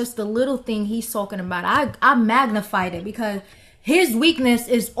Paul as just the little thing he's talking about. I magnified it because his weakness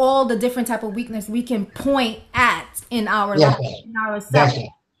is all the different type of weakness we can point at in our Yes, life, sir. in ourselves, That's it.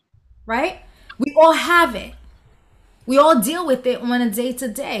 right? We all have it. We all deal with it on a day to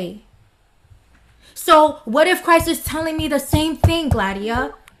day. So what if Christ is telling me the same thing,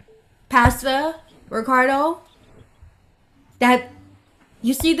 Gladia, Pastor, Ricardo? That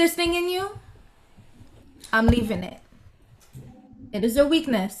you see this thing in you? I'm leaving it. It is a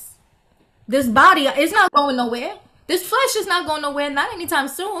weakness. This body is not going nowhere. This flesh is not going nowhere, not anytime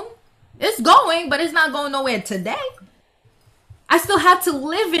soon. It's going, but it's not going nowhere today. I still have to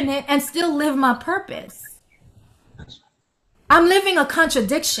live in it and still live my purpose. I'm living a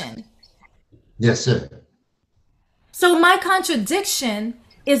contradiction. Yes, sir. So my contradiction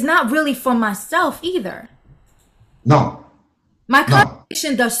is not really for myself either. No. My No.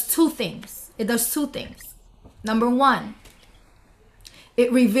 contradiction does two things. It does two things. Number one,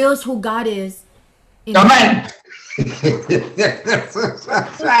 it reveals who God is in Amen.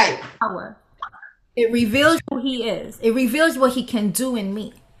 That's right. power. It reveals who he is. It reveals what he can do in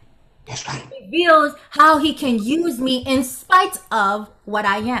me. That's right. It reveals how he can use me in spite of what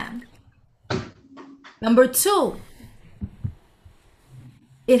I am. Number two,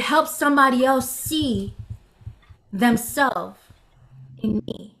 it helps somebody else see themselves in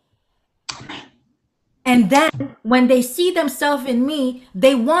me. And then when they see themselves in me,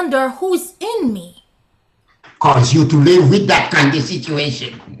 they wonder who's in me. Cause you to live with that kind of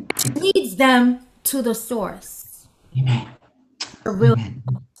situation. Leads them to the source. Amen. The real. Amen.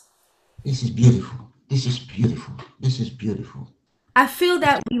 This is beautiful. This is beautiful. This is beautiful. I feel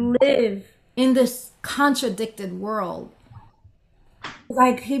that we live in this contradicted world.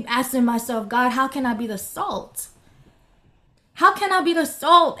 I keep asking myself, God, how can I be the salt? How can I be the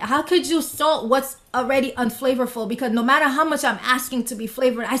salt? How could you salt what's already unflavorful? Because no matter how much I'm asking to be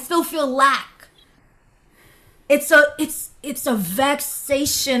flavored, I still feel lack. It's a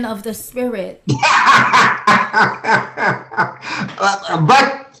vexation of the spirit. But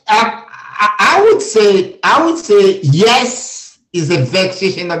I would say yes is a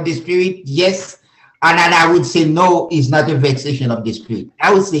vexation of the spirit. Yes. And then I would say no is not a vexation of the spirit.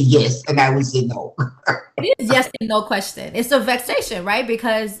 I would say yes, and I would say no. It is yes and no question. It's a vexation, right?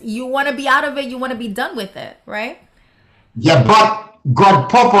 Because you want to be out of it, you want to be done with it, right? Yeah, but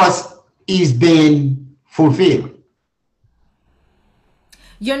God's purpose is being fulfilled.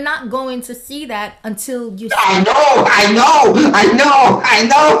 you're not going to see that until you I know, I know, I know, I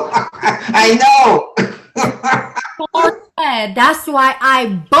know, I know. said, that's why I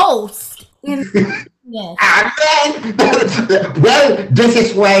boast in this. Amen. Well, this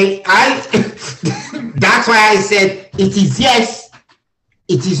is why that's why I said it is yes,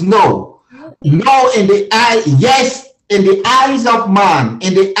 it is no. No in the eye, yes in the eyes of man,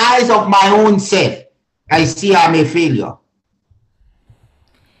 in the eyes of my own self, I see I'm a failure.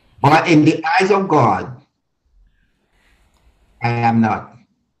 But in the eyes of God, I am not.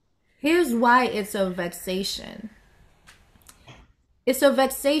 Here's why it's a vexation. It's a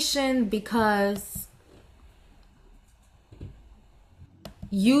vexation because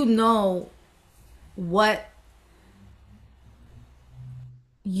you know what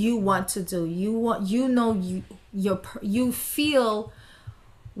you want to do. You feel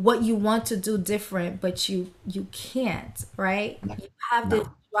what you want to do different, but you can't, right? You have this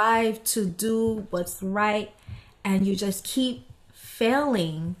drive to do what's right, and you just keep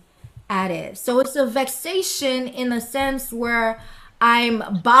failing at it. So it's a vexation in a sense where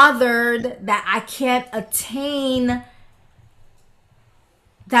I'm bothered that I can't attain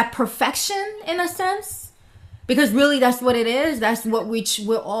that perfection in a sense, because really that's what it is. That's what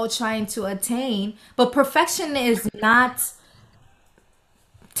we're all trying to attain. But perfection is not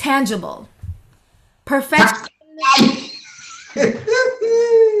tangible. Perfection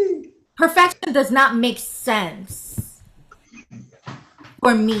does not make sense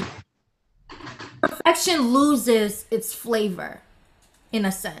for me. Perfection loses its flavor in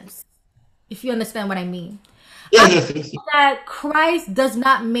a sense, if you understand what I mean. Yes. That Christ does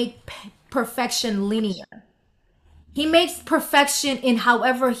not make perfection linear. He makes perfection in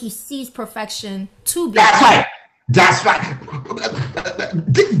however he sees perfection to be. That's right. That's right.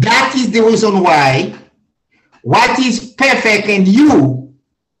 That is the reason why what is perfect in you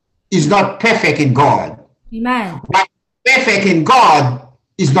is not perfect in God. Amen. What is perfect in God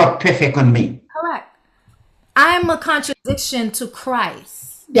is not perfect on me. Correct. I'm a contradiction to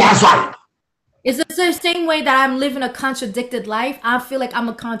Christ. That's right. It's the same way that I'm living a contradicted life. I feel like I'm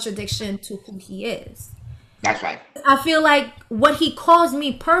a contradiction to who he is. That's right. I feel like what he calls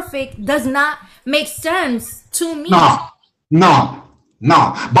me perfect does not make sense to me. No.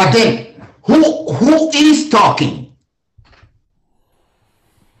 But then, who is talking?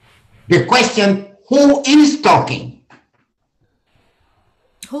 The question, who is talking?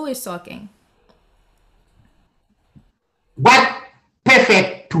 Who is talking? What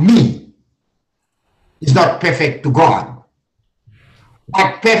perfect to me is not perfect to God.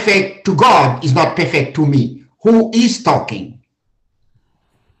 What perfect to God is not perfect to me. Who is talking?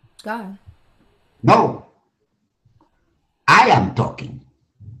 God. No. I am talking.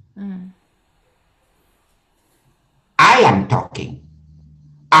 I am talking.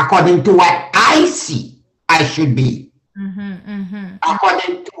 According to what I see, I should be.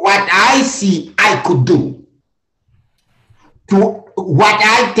 According to what I see, I could do. To what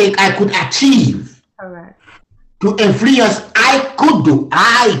I think I could achieve. Correct. To influence, I could do.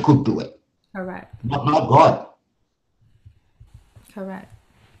 I could do it. Correct. But not God. Correct.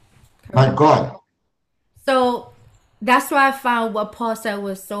 Not God. So that's why I found what Paul said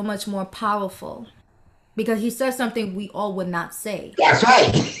was so much more powerful, because he said something we all would not say. That's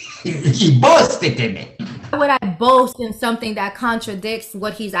right. He boasted in it. Why would I boast in something that contradicts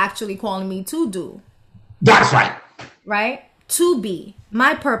what he's actually calling me to do? That's right. Right? To be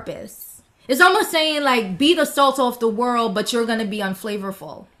my purpose. It's almost saying like, be the salt of the world, but you're going to be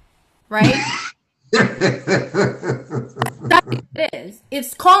unflavorful. Right? That's what it is.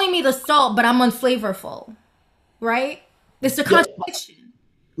 It's calling me the salt, but I'm unflavorful. Right? It's a contradiction.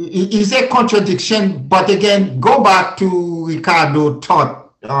 It's a contradiction, but again, go back to Ricardo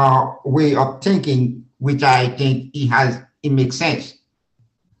thought way of thinking, which I think it makes sense.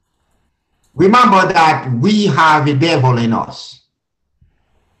 Remember that we have a devil in us,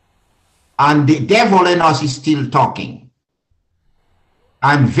 and the devil in us is still talking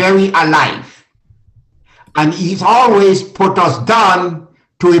and very alive, and he's always put us down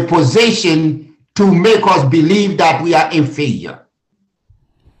to a position to make us believe that we are inferior.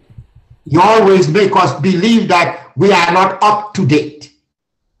 You always make us believe that we are not up to date.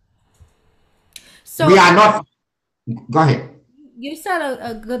 So we are not. Go ahead. You said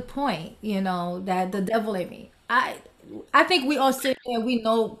a good point, that the devil in me. I think we all sit there, we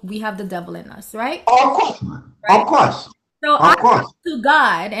know we have the devil in us, right? Of course, man. Right? Of course. So I go to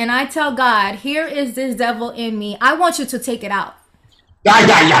God and I tell God, here is this devil in me. I want you to take it out. Yeah.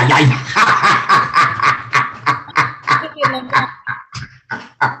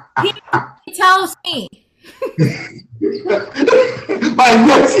 He tells me. My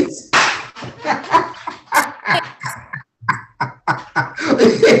Moses.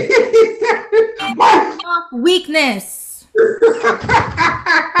 My, Weakness.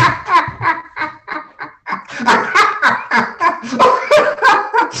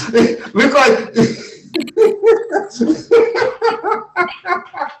 because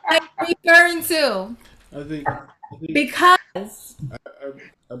I'm referring to I think because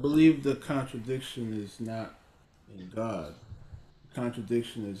I believe the contradiction is not in God.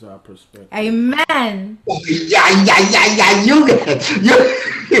 Contradiction is our perspective. amen. yeah, Human.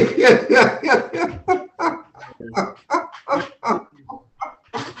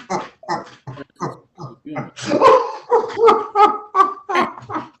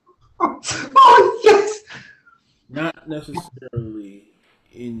 oh yes. Not necessarily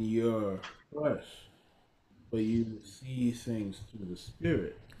in your flesh, but you see things through the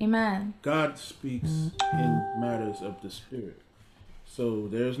spirit. Amen. God speaks in matters of the spirit. So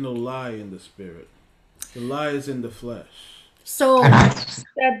there's no lie in the spirit. The lie is in the flesh. So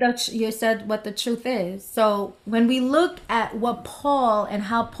you said what the truth is. So when we look at what Paul and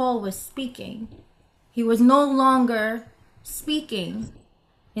how Paul was speaking, he was no longer speaking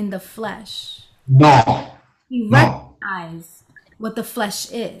in the flesh. No, He no, recognized what the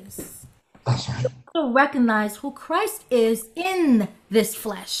flesh is. that's right. To recognize who Christ is in this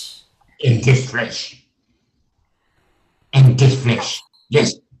flesh. In this flesh. In this flesh.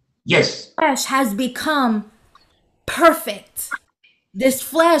 Yes, yes. Flesh has become perfect. This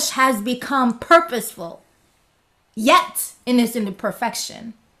flesh has become purposeful, yet in its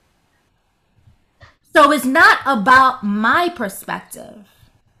imperfection. So it's not about my perspective.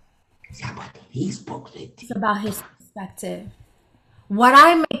 It's about his perspective. It's about his perspective. What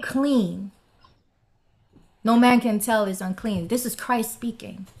I make clean, no man can tell is unclean. This is Christ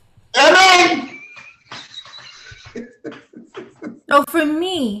speaking. Amen. So for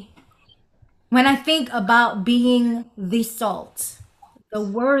me, when I think about being the salt, the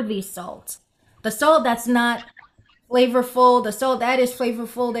worthy salt, the salt that's not flavorful, the salt that is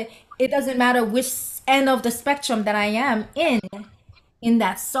flavorful, that it doesn't matter which end of the spectrum that I am in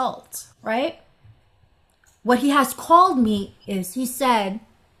that salt, right? What he has called me is, he said,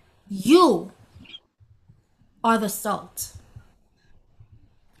 you are the salt.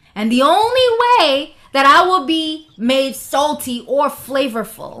 And the only way that I will be made salty or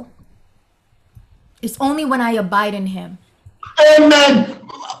flavorful is only when I abide in him. Amen.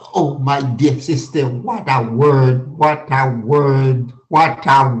 Oh, my dear sister, what a word, what a word, what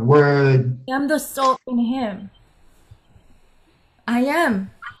a word. I am the salt in him. I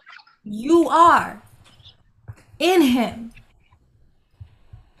am. You are in him.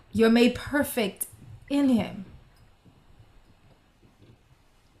 You're made perfect in him.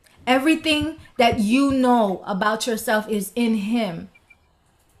 Everything that you know about yourself is in him.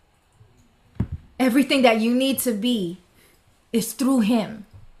 Everything that you need to be is through him.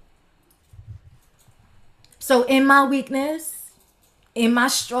 So in my weakness, in my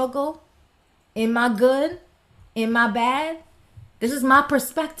struggle, in my good, in my bad, this is my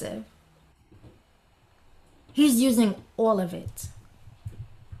perspective. He's using all of it.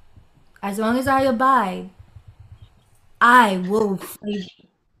 As long as I abide, I will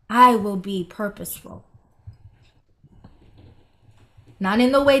be purposeful. Not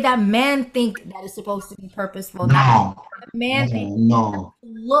in the way that man think that is supposed to be purposeful. Not No, man no, think no,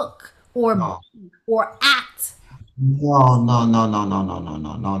 look or no, or act. no, no, no, no, no, no, no,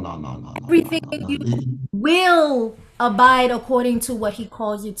 no, no, no, no, no, Everything no, in no, you no. will abide according to what he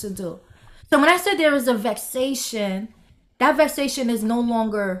calls you to do. So when I said there is a vexation, that vexation is no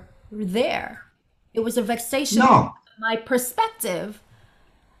longer there. It was a vexation of No. my perspective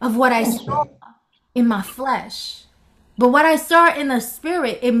of what I saw in my flesh. But what I saw in the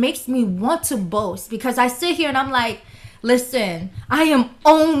spirit, it makes me want to boast, because I sit here and I'm like, listen, I am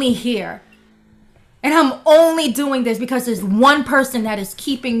only here. And I'm only doing this because there's one person that is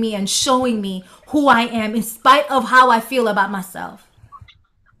keeping me and showing me who I am in spite of how I feel about myself.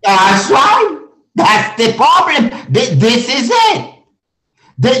 That's right. That's the problem. This is it.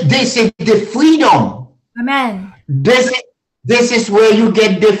 This is the freedom. Amen. This is where you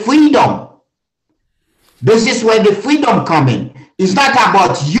get the freedom. This is where the freedom coming. It's not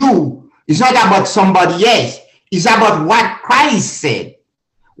about you. It's not about somebody else. It's about what Christ said.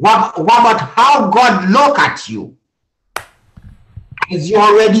 What about how God look at you? As you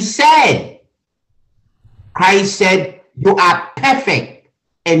already said, Christ said, you are perfect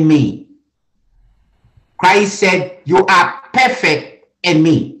in me. Christ said, you are perfect in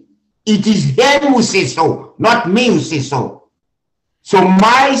me. It is him who says so, not me who says so. So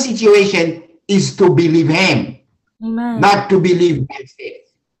my situation is to believe him. Amen. not to believe by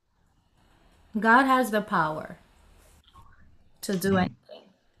faith. God has the power to do anything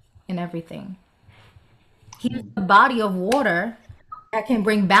and everything. He's the body of water that can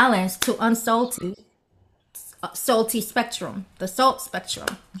bring balance to unsalty, salty spectrum, the salt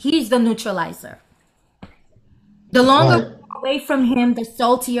spectrum. He's the neutralizer. The That's longer we right. are away from him, the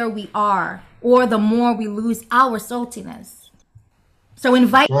saltier we are, or the more we lose our saltiness. So That's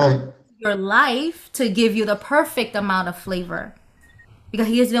invite right. your life to give you the perfect amount of flavor, because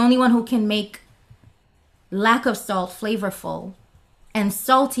he is the only one who can make lack of salt flavorful and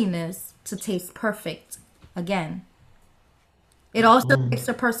saltiness to taste perfect again. It That's also right. takes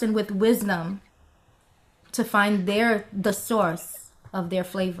a person with wisdom to find the source of their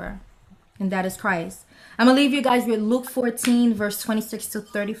flavor, and that is Christ. I'm gonna leave you guys with Luke 14, verse 26 to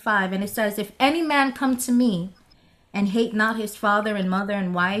 35, and it says, "If any man come to me and hate not his father and mother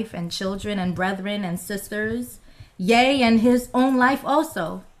and wife and children and brethren and sisters, yea, and his own life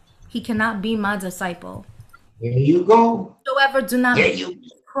also, he cannot be my disciple. There you go. Whosoever do not There bear you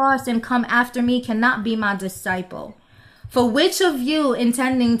his cross and come after me cannot be my disciple. For which of you,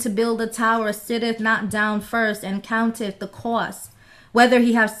 intending to build a tower, sitteth not down first and counteth the cost, whether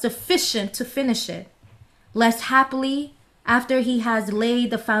he have sufficient to finish it? Lest haply, after he has laid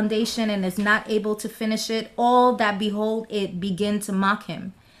the foundation and is not able to finish it, all that behold it begin to mock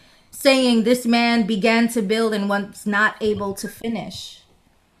him, saying, This man began to build and was not able to finish.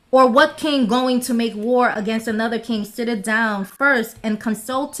 Or what king going to make war against another king sitteth down first and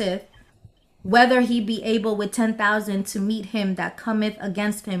consulteth whether he be able with 10,000 to meet him that cometh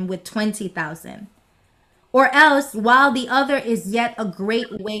against him with 20,000? Or else, while the other is yet a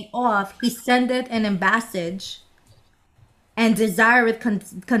great way off, he sendeth an ambassage and desireth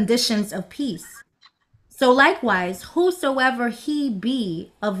conditions of peace. So likewise, whosoever he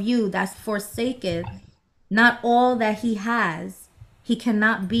be of you that forsaketh not all that he has, he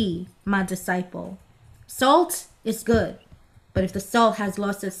cannot be my disciple. Salt is good, but if the salt has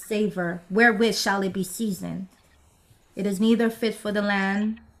lost its savor, wherewith shall it be seasoned? It is neither fit for the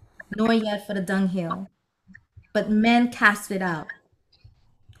land, nor yet for the dunghill, but men cast it out.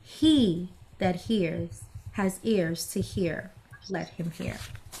 He that hears has ears to hear, let him hear.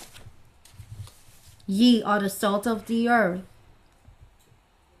 Ye are the salt of the earth,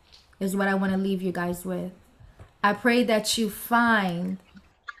 is what I want to leave you guys with. I pray that you find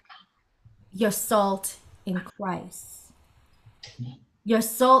your salt in Christ. Your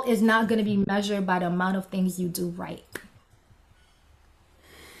salt is not going to be measured by the amount of things you do right.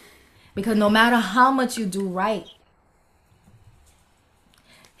 Because no matter how much you do right,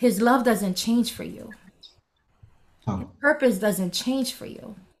 his love doesn't change for you. No. Purpose doesn't change for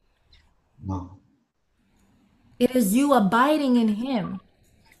you. No. It is you abiding in him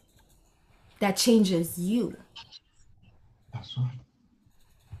that changes you. That's right.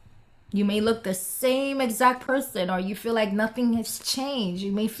 You may look the same exact person, or you feel like nothing has changed.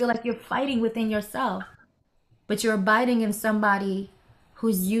 You may feel like you're fighting within yourself, but you're abiding in somebody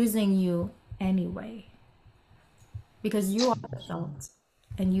who's using you anyway. Because you are the salt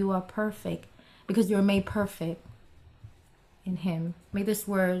and you are perfect, because you're made perfect in him. May this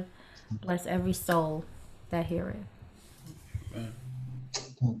word bless every soul that hear it.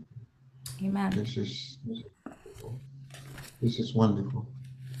 Amen. This is wonderful.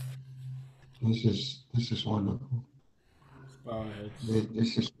 This is wonderful. Bow our heads.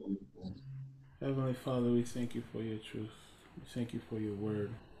 This is wonderful. Heavenly Father, we thank you for your truth. We thank you for your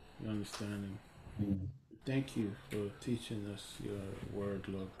word, your understanding. Mm. Thank you for teaching us your word,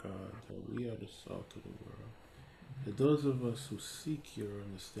 Lord God, that we are the salt of the world. For those of us who seek your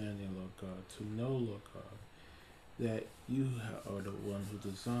understanding, Lord God, to know, Lord God, that you are the one who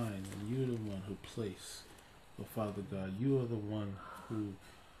designed and you're the one who placed. Oh, Father God, you are the one who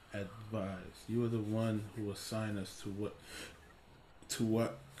advised. You are the one who assigned us to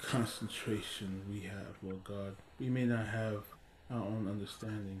what concentration we have, Lord God. We may not have our own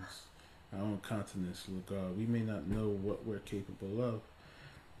understandings, our own continence, Lord God. We may not know what we're capable of,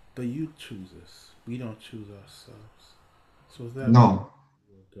 but you choose us. We don't choose ourselves. So with that, No.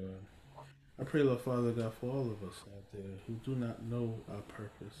 Lord God, I pray, Lord Father God, for all of us out there who do not know our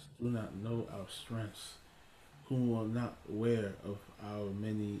purpose, do not know our strengths, who are not aware of our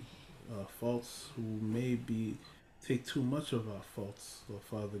many faults, who maybe take too much of our faults, Lord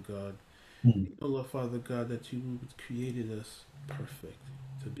Father God. Mm. Oh, Lord Father God, that you created us perfect,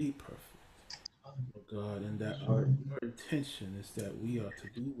 to be perfect, Lord God, and that That's our right. your intention is that we are to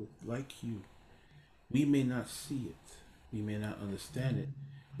be with like you. We may not see it, we may not understand it,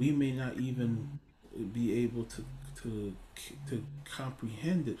 we may not even be able to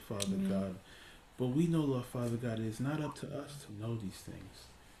comprehend it, Father God. But we know, Lord Father God, it is not up to us to know these things.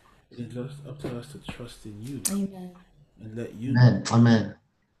 It is just up to us to trust in you Amen. and let you. Amen. Amen.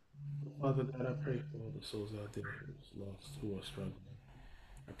 Father God, I pray for all the souls out there who's lost, who are struggling.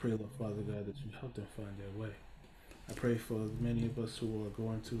 I pray, Lord Father God, that you help them find their way. I pray for many of us who are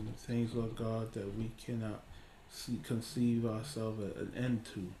going through things, Lord God, that we cannot conceive ourselves an end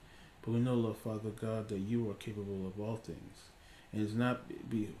to. But we know, Lord Father God, that you are capable of all things. And it's not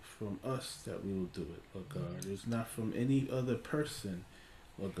be from us that we will do it, Lord God. It's not from any other person,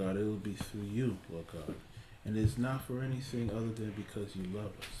 Lord God. It will be through you, Lord God. And it's not for anything other than because you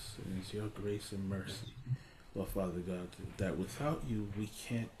love us. And it's your grace and mercy, Lord Father God, that without you we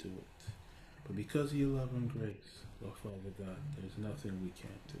can't do it. But because of your love and grace, Lord Father God, there's nothing we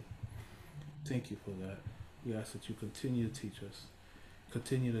can't do. Thank you for that. We ask that you continue to teach us,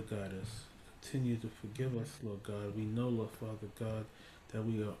 continue to guide us, continue to forgive us, Lord God. We know, Lord Father God, that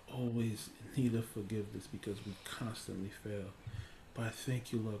we are always in need of forgiveness because we constantly fail. But I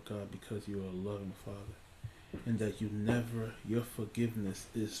thank you, Lord God, because you are a loving Father, and that you never, your forgiveness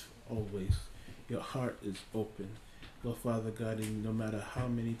is always, your heart is open. Lord Father God, and no matter how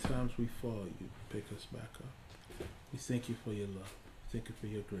many times we fall, you pick us back up. We thank you for your love. Thank you for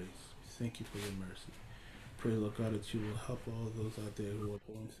your grace. We thank you for your mercy. Pray, Lord God, that you will help all those out there who are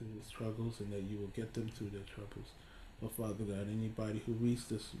going through the struggles and that you will get them through their troubles. Lord Father God, anybody who reads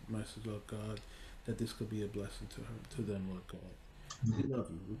this message, Lord God, that this could be a blessing to them, Lord God. We love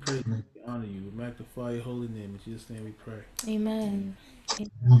you. We praise you. We honor you. We magnify your holy name. In Jesus' name we pray. Amen.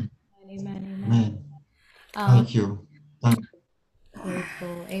 Amen. Amen. Amen. Um, Thank you. Thank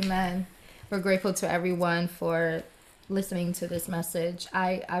Grateful. Amen. We're grateful to everyone for listening to this message.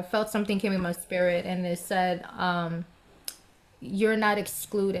 I felt something came in my spirit and it said, you're not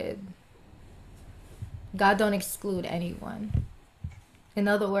excluded. God don't exclude anyone. In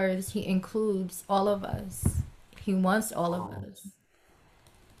other words, he includes all of us. He wants all of us.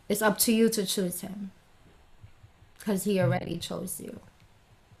 It's up to you to choose him because he already chose you.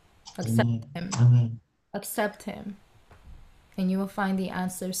 Accept Amen. him. Amen. Accept him. And you will find the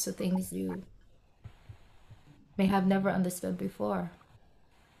answers to things you may have never understood before,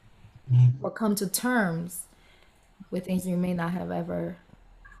 or come to terms with things you may not have ever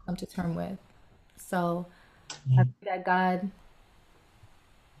come to term with. So I pray that God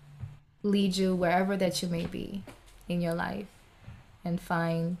lead you wherever that you may be in your life and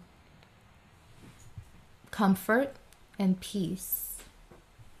find comfort and peace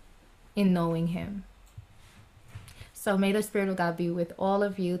in knowing him. So may the Spirit of God be with all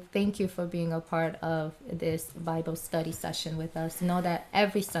of you. Thank you for being a part of this Bible study session with us. Know that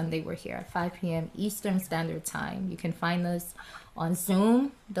every Sunday we're here at 5 p.m. Eastern Standard Time. You can find us on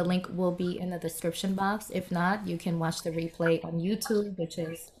Zoom. The link will be in the description box. If not, you can watch the replay on YouTube, which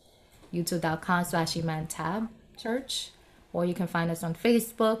is youtube.com/Eman Church. Or you can find us on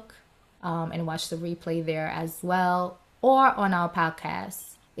Facebook and watch the replay there as well. Or on our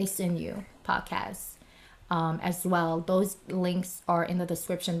podcast, It's in You podcast. As well. Those links are in the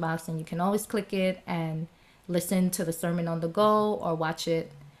description box and you can always click it and listen to the sermon on the go or watch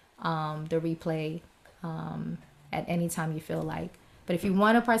it, the replay at any time you feel like. But if you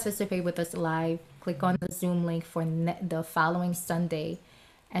want to participate with us live, click on the Zoom link for the following Sunday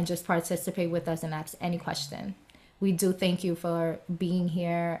and just participate with us and ask any question. We do thank you for being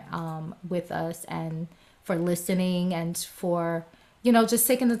here with us and for listening and for just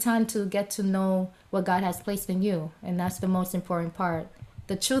taking the time to get to know what God has placed in you. And that's the most important part.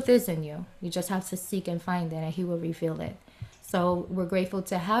 The truth is in you. You just have to seek and find it and he will reveal it. So we're grateful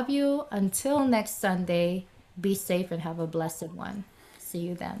to have you. Until next Sunday, be safe and have a blessed one. See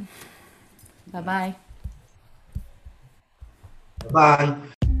you then. Bye-bye. Bye.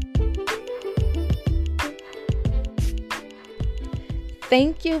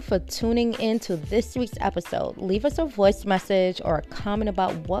 Thank you for tuning in to this week's episode. Leave us a voice message or a comment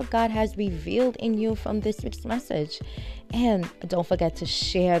about what God has revealed in you from this week's message. And don't forget to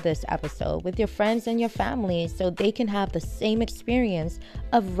share this episode with your friends and your family so they can have the same experience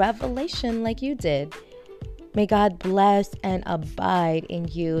of revelation like you did. May God bless and abide in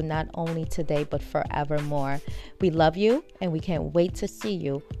you not only today but forevermore. We love you and we can't wait to see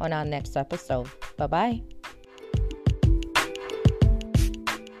you on our next episode. Bye-bye.